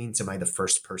 By no means am I the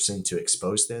first person to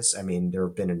expose this. I mean, there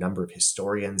have been a number of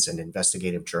historians and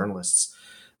investigative journalists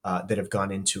that have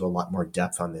gone into a lot more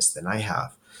depth on this than I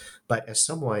have. But as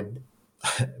someone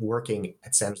working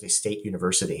at San Jose State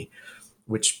University,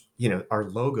 which, our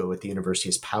logo at the university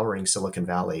is powering Silicon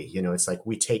Valley. It's like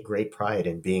we take great pride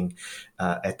in being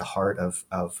at the heart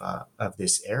of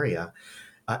this area.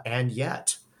 And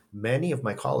yet many of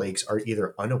my colleagues are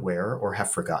either unaware or have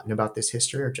forgotten about this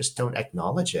history or just don't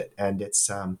acknowledge it. And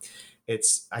it's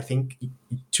I think,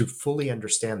 to fully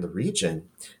understand the region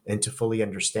and to fully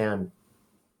understand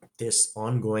this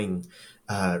ongoing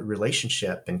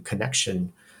relationship and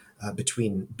connection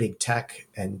between big tech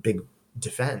and big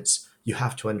defense, you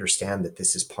have to understand that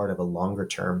this is part of a longer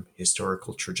term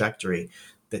historical trajectory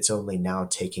that's only now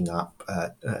taking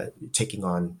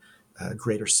on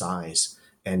greater size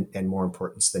and more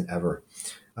importance than ever.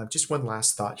 Just one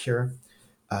last thought here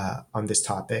on this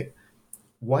topic.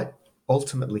 What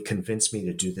ultimately convinced me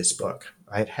to do this book?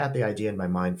 I had had the idea in my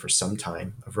mind for some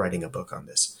time of writing a book on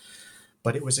this,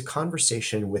 but it was a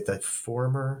conversation with a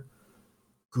former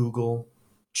Google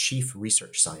chief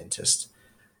research scientist.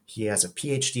 He has a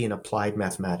PhD in applied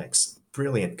mathematics,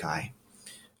 brilliant guy.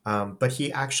 But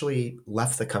he actually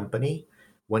left the company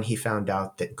when he found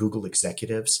out that Google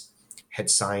executives had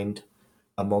signed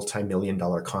a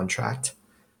multi-million-dollar contract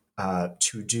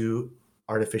to do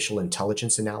artificial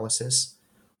intelligence analysis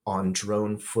on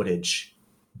drone footage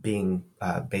being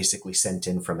basically sent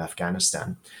in from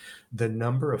Afghanistan. The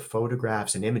number of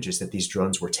photographs and images that these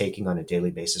drones were taking on a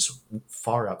daily basis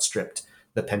far outstripped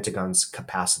the Pentagon's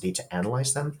capacity to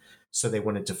analyze them. So they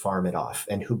wanted to farm it off.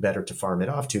 And who better to farm it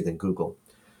off to than Google?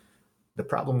 The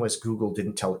problem was Google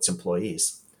didn't tell its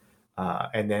employees.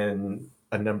 And then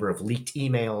a number of leaked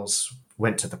emails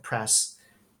went to the press,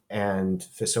 and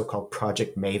the so-called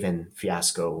Project Maven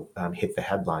fiasco hit the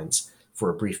headlines for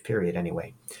a brief period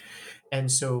anyway. And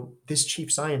so this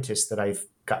chief scientist that I've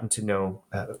gotten to know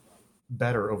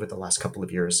better over the last couple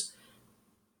of years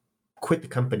quit the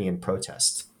company in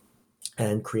protest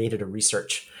and created a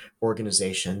research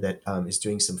organization that is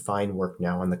doing some fine work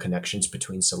now on the connections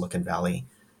between Silicon Valley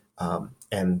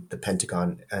and the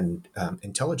Pentagon and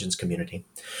intelligence community.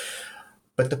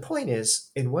 But the point is,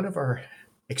 in one of our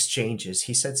exchanges,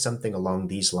 he said something along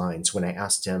these lines when I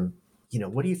asked him,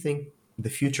 what do you think the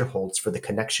future holds for the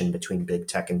connection between big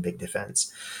tech and big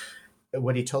defense?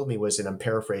 What he told me was, and I'm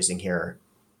paraphrasing here,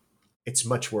 it's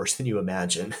much worse than you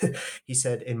imagine. He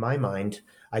said, in my mind,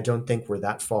 I don't think we're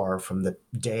that far from the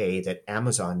day that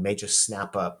Amazon may just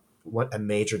snap up a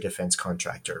major defense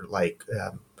contractor, like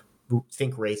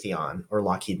think Raytheon or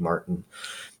Lockheed Martin.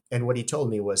 And what he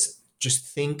told me was, just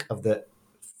think of the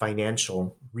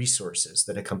financial resources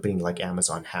that a company like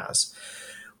Amazon has,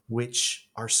 which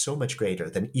are so much greater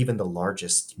than even the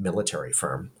largest military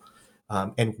firm.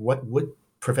 And what would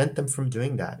prevent them from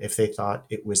doing that if they thought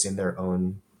it was in their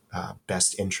own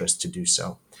best interest to do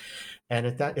so? And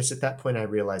it's at that point I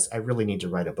realized I really need to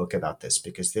write a book about this,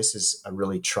 because this is a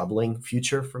really troubling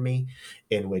future for me,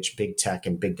 in which big tech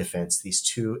and big defense, these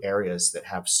two areas that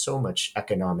have so much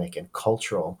economic and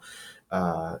cultural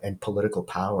and political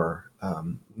power,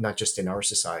 not just in our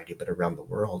society, but around the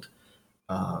world,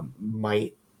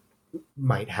 might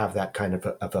have that kind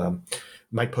of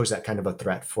might pose that kind of a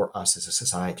threat for us as a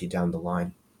society down the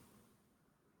line.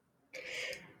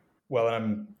 Well,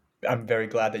 I'm very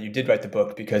glad that you did write the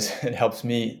book, because it helps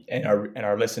me and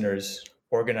our listeners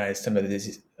organize some of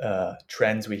these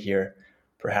trends we hear,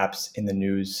 perhaps in the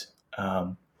news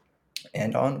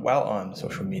and on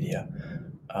social media,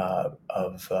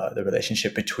 of the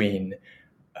relationship between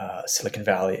Silicon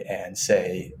Valley and,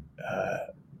 say,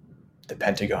 the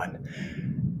Pentagon.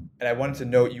 And I wanted to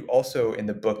note, you also in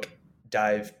the book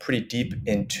dive pretty deep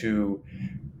into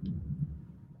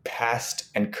past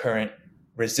and current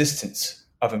resistance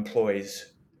of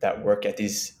employees that work at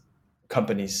these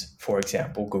companies, for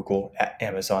example, Google,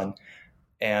 Amazon,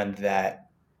 and that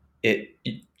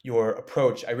your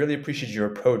approach, I really appreciate your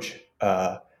approach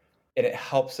and it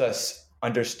helps us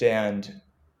understand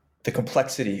the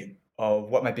complexity of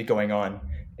what might be going on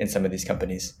in some of these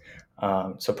companies.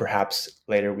 So perhaps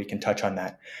later we can touch on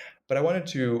that. But I wanted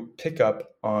to pick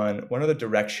up on one of the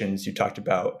directions you talked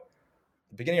about at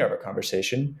the beginning of our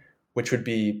conversation, which would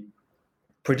be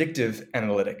predictive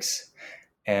analytics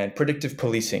and predictive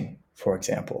policing, for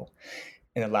example.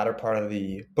 In the latter part of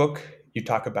the book, you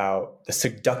talk about the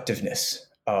seductiveness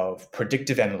of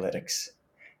predictive analytics.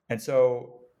 And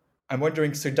so I'm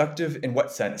wondering, seductive in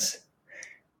what sense?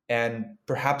 And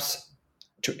perhaps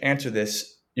to answer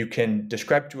this, you can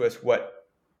describe to us what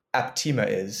Aptima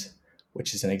is,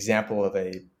 which is an example of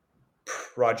a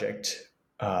project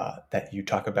that you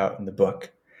talk about in the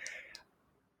book.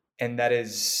 And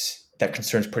that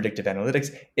concerns predictive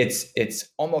analytics. It's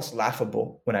almost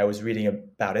laughable when I was reading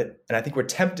about it. And I think we're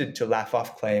tempted to laugh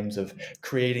off claims of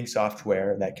creating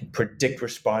software that can predict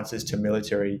responses to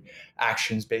military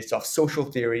actions based off social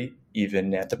theory,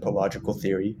 even anthropological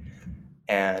theory,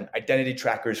 and identity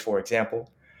trackers, for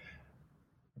example.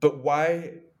 But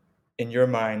why, in your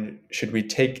mind, should we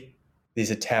take these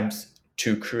attempts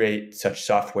to create such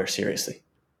software seriously?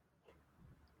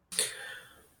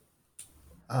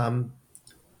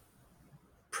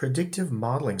 Predictive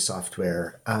modeling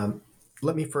software.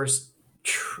 Let me first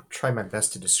try my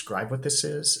best to describe what this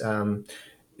is.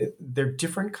 There are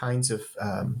different kinds of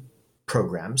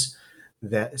programs,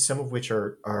 that some of which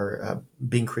are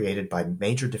being created by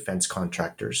major defense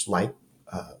contractors like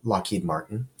Lockheed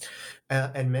Martin,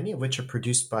 and many of which are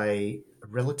produced by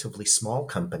relatively small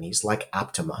companies like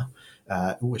Aptima,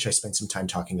 which I spent some time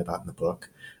talking about in the book.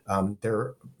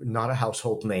 They're not a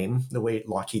household name the way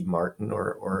Lockheed Martin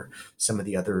or some of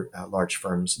the other large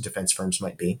firms, defense firms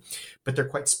might be, but they're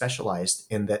quite specialized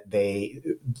in that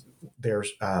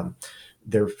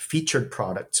their featured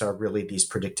products are really these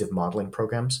predictive modeling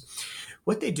programs.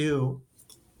 What they do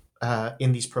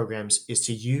in these programs is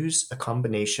to use a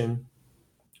combination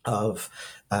of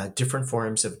different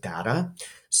forms of data.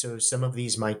 So some of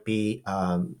these might be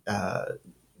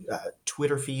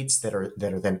Twitter feeds that are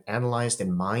then analyzed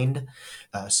and mined.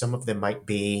 Some of them might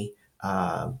be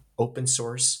open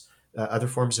source, other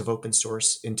forms of open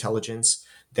source intelligence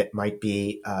that might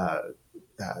be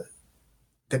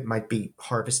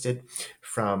harvested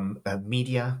from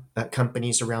media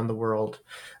companies around the world.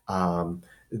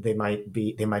 They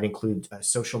might include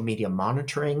social media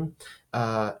monitoring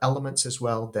elements as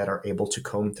well that are able to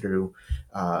comb through,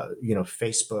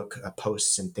 Facebook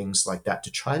posts and things like that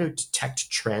to try to detect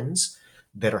trends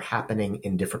that are happening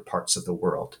in different parts of the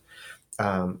world.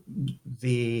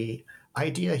 The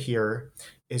idea here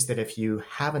is that if you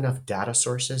have enough data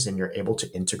sources and you're able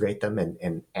to integrate them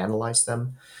and analyze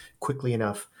them quickly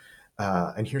enough,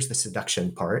 and here's the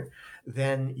seduction part,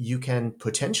 then you can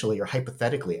potentially, or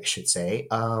hypothetically, I should say,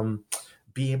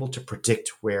 be able to predict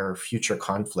where future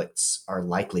conflicts are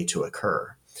likely to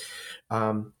occur.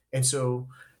 And so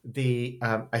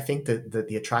I think that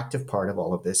the attractive part of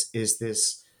all of this is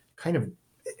this kind of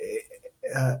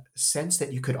sense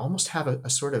that you could almost have a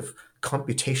sort of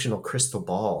computational crystal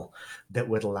ball that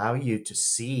would allow you to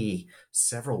see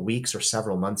several weeks or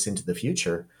several months into the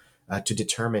future to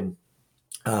determine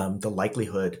the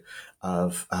likelihood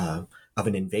of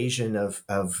an invasion of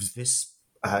this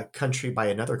country by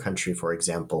another country, for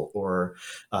example, or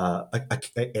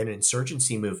an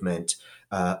insurgency movement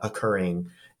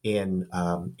occurring in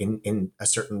a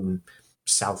certain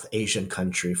South Asian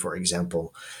country, for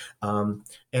example.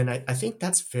 And I think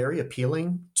that's very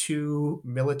appealing to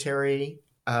military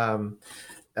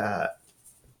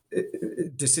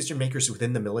decision makers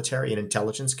within the military and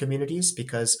intelligence communities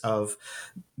because of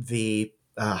the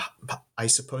I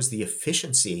suppose the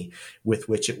efficiency with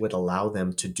which it would allow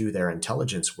them to do their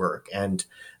intelligence work, and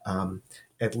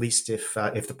at least if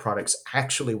the products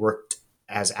actually worked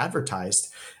as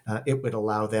advertised, it would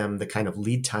allow them the kind of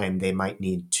lead time they might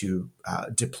need to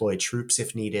deploy troops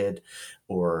if needed,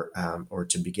 or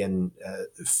to begin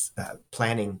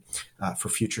planning for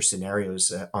future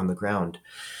scenarios on the ground.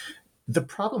 The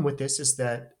problem with this is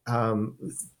that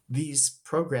these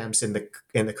programs in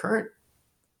the current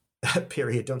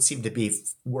period don't seem to be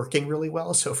working really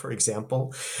well. So, for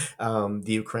example, the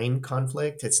Ukraine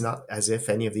conflict, it's not as if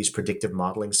any of these predictive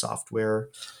modeling software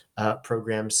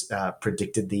programs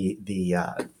predicted the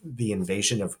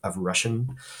invasion of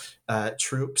Russian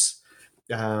troops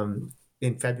in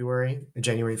January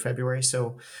and February.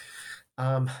 So,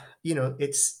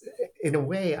 it's, in a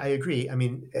way, I agree. I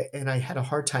mean, and I had a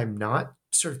hard time not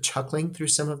sort of chuckling through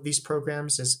some of these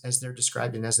programs as they're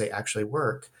described and as they actually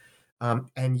work.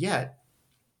 And yet,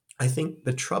 I think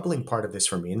the troubling part of this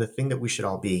for me, and the thing that we should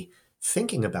all be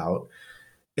thinking about,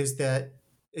 is that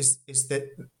is that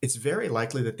it's very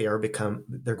likely that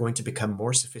they're going to become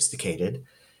more sophisticated,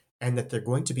 and that they're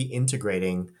going to be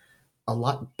integrating a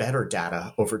lot better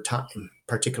data over time,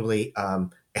 particularly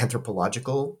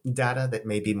anthropological data that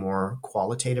may be more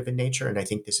qualitative in nature. And I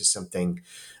think this is something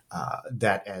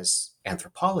that, as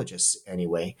anthropologists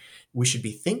anyway, we should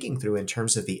be thinking through in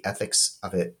terms of the ethics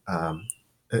of it,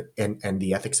 and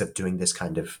the ethics of doing this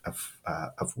kind of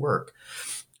work.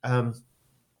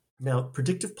 Now,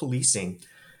 predictive policing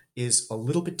is a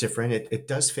little bit different. It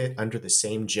does fit under the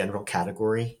same general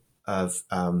category of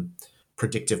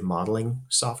predictive modeling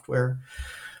software.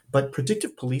 But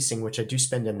predictive policing, which I do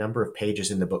spend a number of pages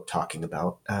in the book talking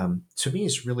about, to me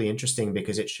is really interesting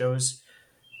because it shows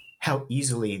how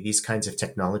easily these kinds of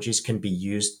technologies can be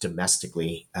used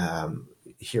domestically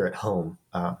here at home.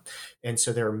 And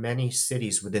so there are many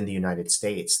cities within the United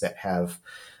States that have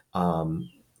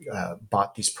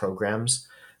bought these programs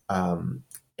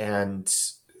and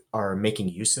are making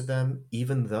use of them,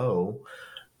 even though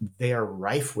they are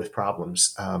rife with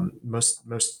problems.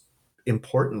 Most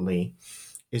importantly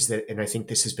is that, and I think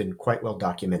this has been quite well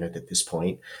documented at this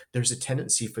point, there's a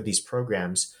tendency for these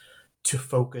programs to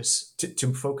focus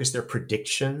their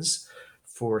predictions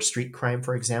for street crime,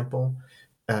 for example,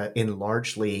 in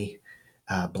largely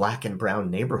black and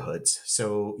brown neighborhoods.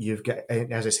 So you've got,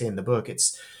 and as I say in the book,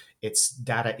 it's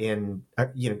data in,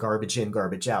 garbage in,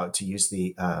 garbage out, to use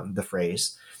the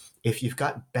phrase. If you've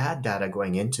got bad data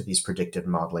going into these predictive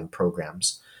modeling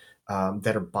programs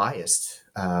that are biased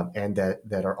and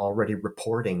that are already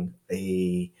reporting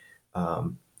a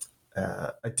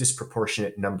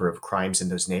disproportionate number of crimes in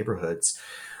those neighborhoods,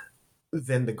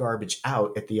 then the garbage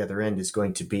out at the other end is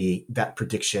going to be that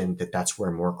prediction that that's where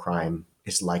more crime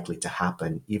is likely to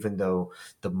happen, even though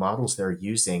the models they're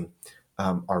using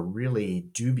are really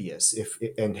dubious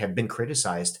and have been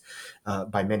criticized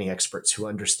by many experts who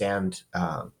understand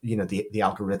the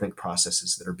algorithmic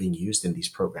processes that are being used in these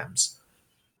programs.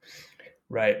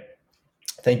 Right.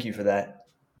 Thank you for that.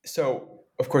 So,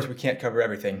 of course, we can't cover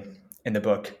everything in the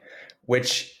book,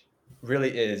 which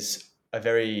really is a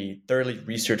very thoroughly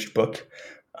researched book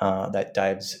that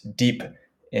dives deep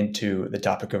into the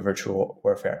topic of virtual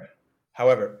warfare.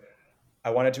 However, I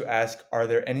wanted to ask, are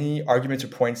there any arguments or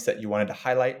points that you wanted to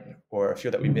highlight or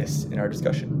feel that we missed in our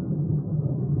discussion?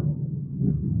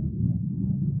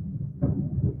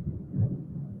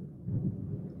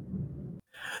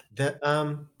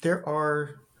 There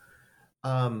are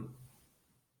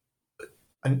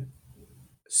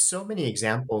so many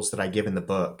examples that I give in the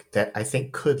book that I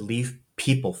think could leave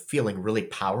people feeling really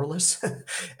powerless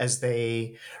as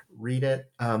they read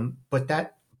it. But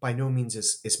that by no means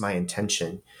is my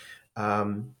intention.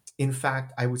 In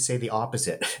fact, I would say the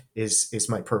opposite is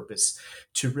my purpose,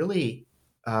 to really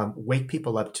wake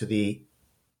people up to the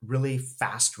really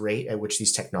fast rate at which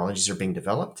these technologies are being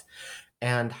developed,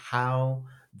 and how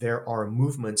there are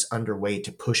movements underway to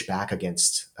push back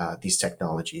against these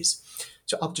technologies.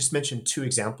 So I'll just mention two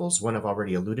examples. One I've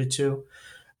already alluded to.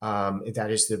 That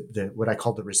is the what I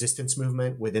call the resistance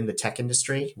movement within the tech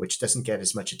industry, which doesn't get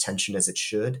as much attention as it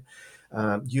should.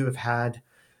 You have had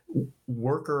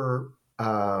worker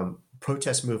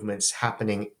protest movements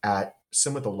happening at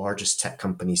some of the largest tech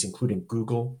companies, including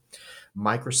Google.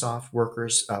 Microsoft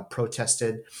workers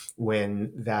protested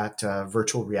when that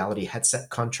virtual reality headset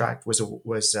contract was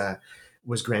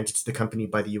granted to the company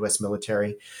by the U.S.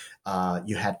 military.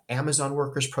 You had Amazon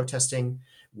workers protesting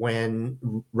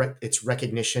when its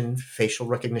facial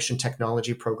recognition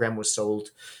technology program was sold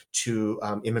to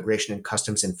immigration and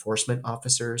customs enforcement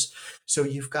officers. So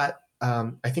you've got,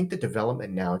 I think the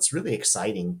development now, it's really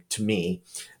exciting to me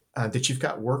that you've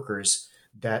got workers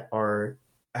that are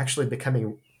actually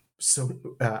becoming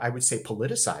I would say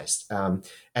politicized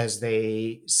as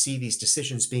they see these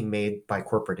decisions being made by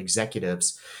corporate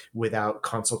executives without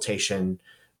consultation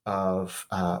of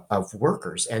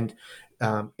workers. And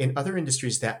in other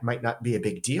industries, that might not be a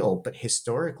big deal, but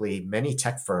historically, many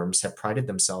tech firms have prided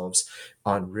themselves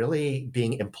on really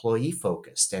being employee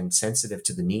focused and sensitive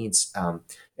to the needs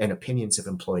and opinions of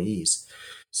employees.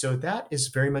 So that is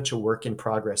very much a work in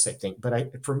progress, I think.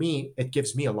 But for me, it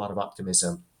gives me a lot of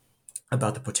optimism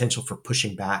about the potential for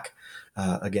pushing back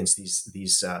against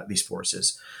these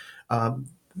forces.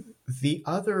 The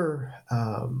other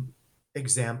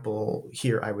example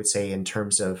here, I would say, in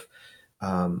terms of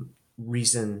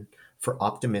reason for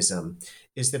optimism,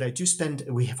 is that I do spend.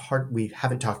 We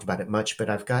haven't talked about it much, but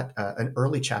I've got an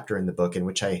early chapter in the book in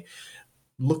which I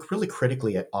look really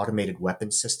critically at automated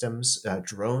weapon systems,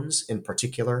 drones in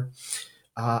particular,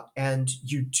 and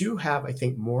you do have, I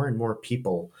think, more and more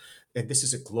people. And this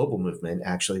is a global movement,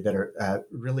 actually, that are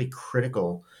really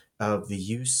critical of the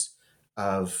use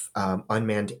of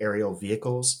unmanned aerial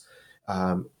vehicles,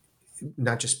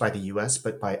 not just by the US,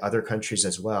 but by other countries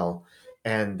as well.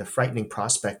 And the frightening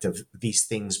prospect of these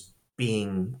things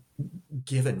being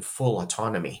given full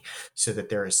autonomy so that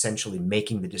they're essentially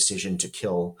making the decision to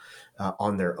kill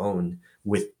on their own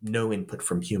with no input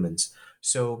from humans.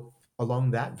 So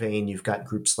along that vein, you've got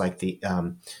groups like the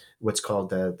what's called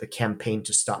the Campaign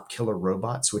to Stop Killer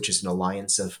Robots, which is an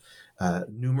alliance of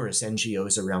numerous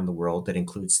NGOs around the world that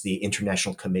includes the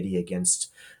International Committee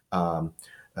Against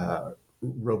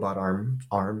Robot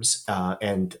Arms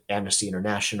and Amnesty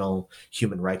International.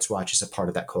 Human Rights Watch is a part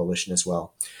of that coalition as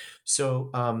well.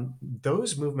 So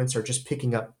those movements are just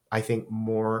picking up, I think,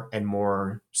 more and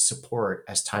more support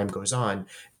as time goes on,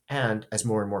 and as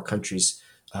more and more countries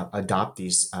adopt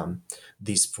these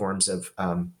forms of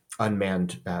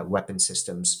unmanned weapon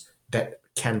systems that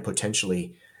can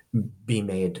potentially be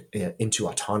made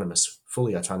into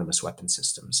fully autonomous weapon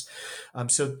systems.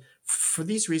 So for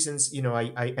these reasons,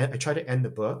 I try to end the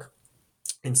book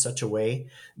in such a way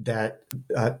that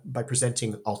by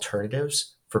presenting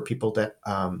alternatives for people that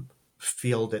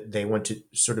feel that they want to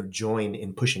sort of join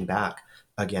in pushing back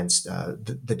against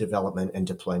the development and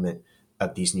deployment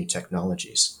of these new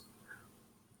technologies.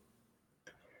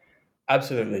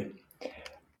 Absolutely.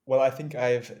 Well, I think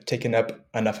I've taken up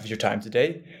enough of your time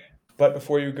today. But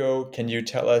before you go, can you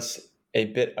tell us a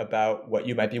bit about what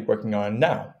you might be working on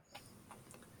now?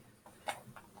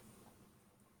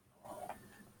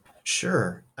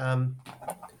 Sure.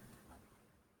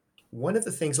 One of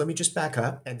the things, let me just back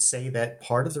up and say that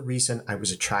part of the reason I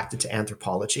was attracted to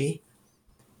anthropology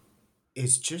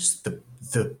is just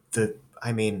the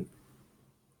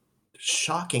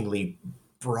shockingly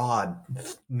broad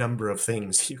number of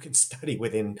things you can study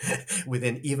within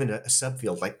even a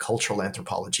subfield like cultural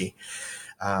anthropology.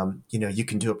 You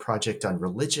can do a project on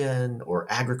religion or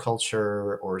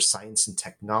agriculture or science and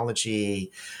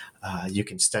technology. You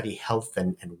can study health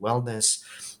and wellness.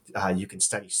 You can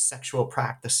study sexual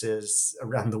practices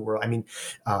around the world.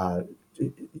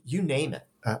 You name it,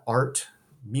 art,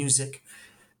 music.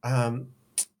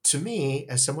 To me,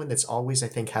 as someone that's always, I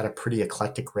think, had a pretty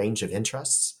eclectic range of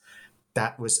interests,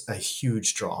 that was a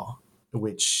huge draw,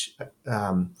 which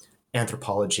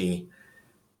anthropology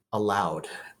allowed.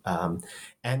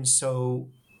 And so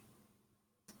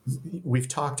we've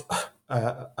talked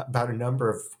about a number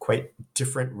of quite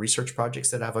different research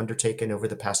projects that I've undertaken over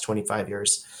the past 25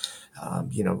 years,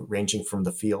 ranging from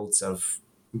the fields of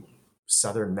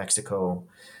southern Mexico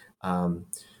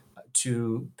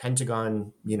to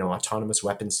Pentagon, autonomous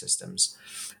weapon systems.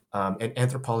 And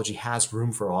anthropology has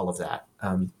room for all of that.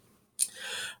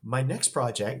 My next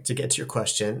project, to get to your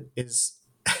question, is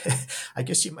I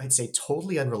guess you might say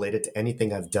totally unrelated to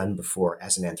anything I've done before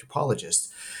as an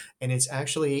anthropologist. And it's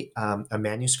actually a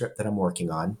manuscript that I'm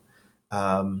working on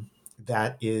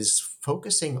that is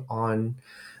focusing on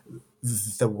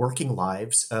the working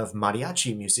lives of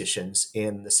mariachi musicians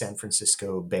in the San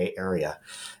Francisco Bay Area.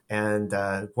 And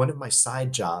one of my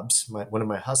side jobs, one of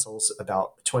my hustles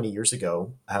about 20 years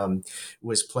ago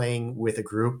was playing with a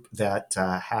group that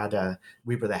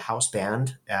we were the house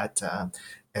band at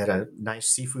a nice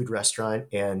seafood restaurant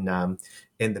in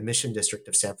the Mission District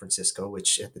of San Francisco,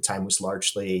 which at the time was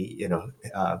largely,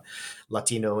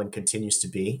 Latino and continues to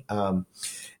be.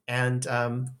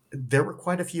 And there were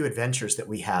quite a few adventures that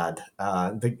we had.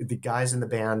 The guys in the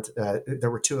band,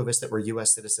 there were two of us that were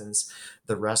U.S. citizens.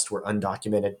 The rest were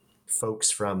undocumented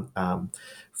folks from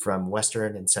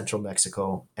Western and Central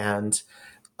Mexico. And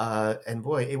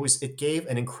boy, it gave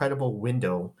an incredible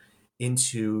window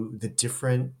into the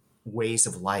different ways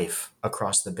of life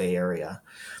across the Bay Area.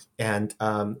 And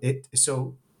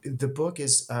so the book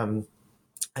is,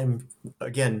 I'm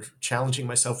again challenging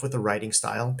myself with the writing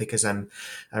style because I'm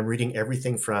reading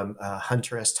everything from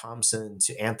Hunter S. Thompson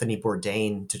to Anthony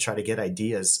Bourdain to try to get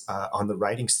ideas on the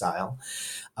writing style,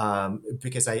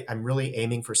 because I'm really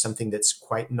aiming for something that's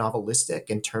quite novelistic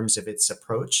in terms of its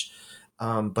approach,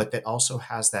 but that also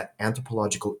has that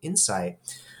anthropological insight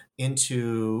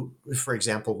into, for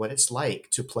example, what it's like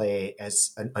to play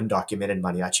as an undocumented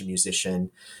mariachi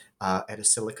musician at a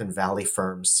Silicon Valley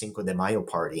firm's Cinco de Mayo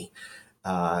party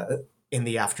in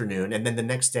the afternoon, and then the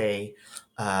next day,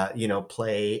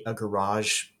 play a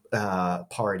garage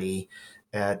party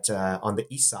at on the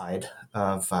east side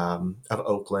of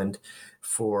Oakland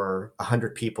for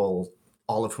 100 people,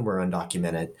 all of whom are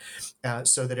undocumented,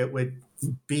 so that it would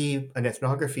be an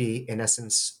ethnography, in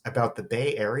essence, about the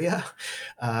Bay Area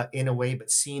in a way,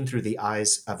 but seen through the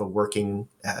eyes of a working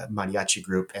mariachi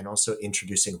group, and also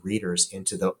introducing readers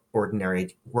into the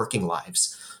ordinary working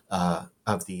lives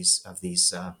of these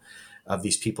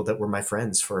people that were my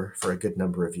friends for a good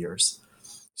number of years.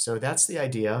 So that's the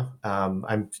idea.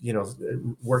 I'm,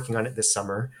 working on it this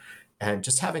summer and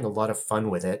just having a lot of fun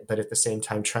with it. But at the same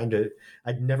time,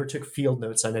 I never took field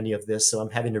notes on any of this. So I'm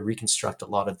having to reconstruct a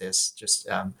lot of this just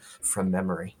from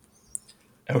memory.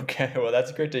 Okay, well,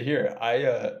 that's great to hear.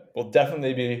 I will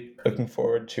definitely be looking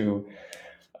forward to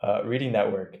reading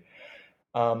that work.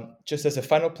 Just as a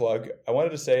final plug, I wanted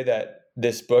to say that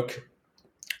this book,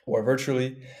 War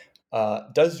Virtually,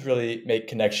 does really make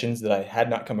connections that I had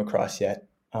not come across yet,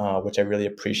 which I really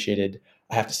appreciated.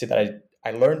 I have to say that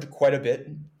I learned quite a bit,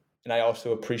 and I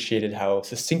also appreciated how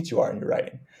succinct you are in your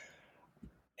writing.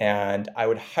 And I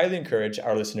would highly encourage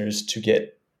our listeners to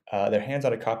get their hands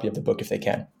on a copy of the book if they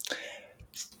can.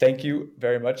 Thank you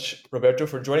very much, Roberto,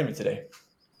 for joining me today.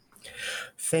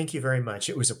 Thank you very much.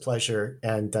 It was a pleasure,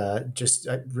 and I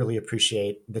really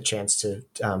appreciate the chance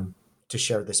to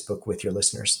share this book with your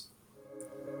listeners.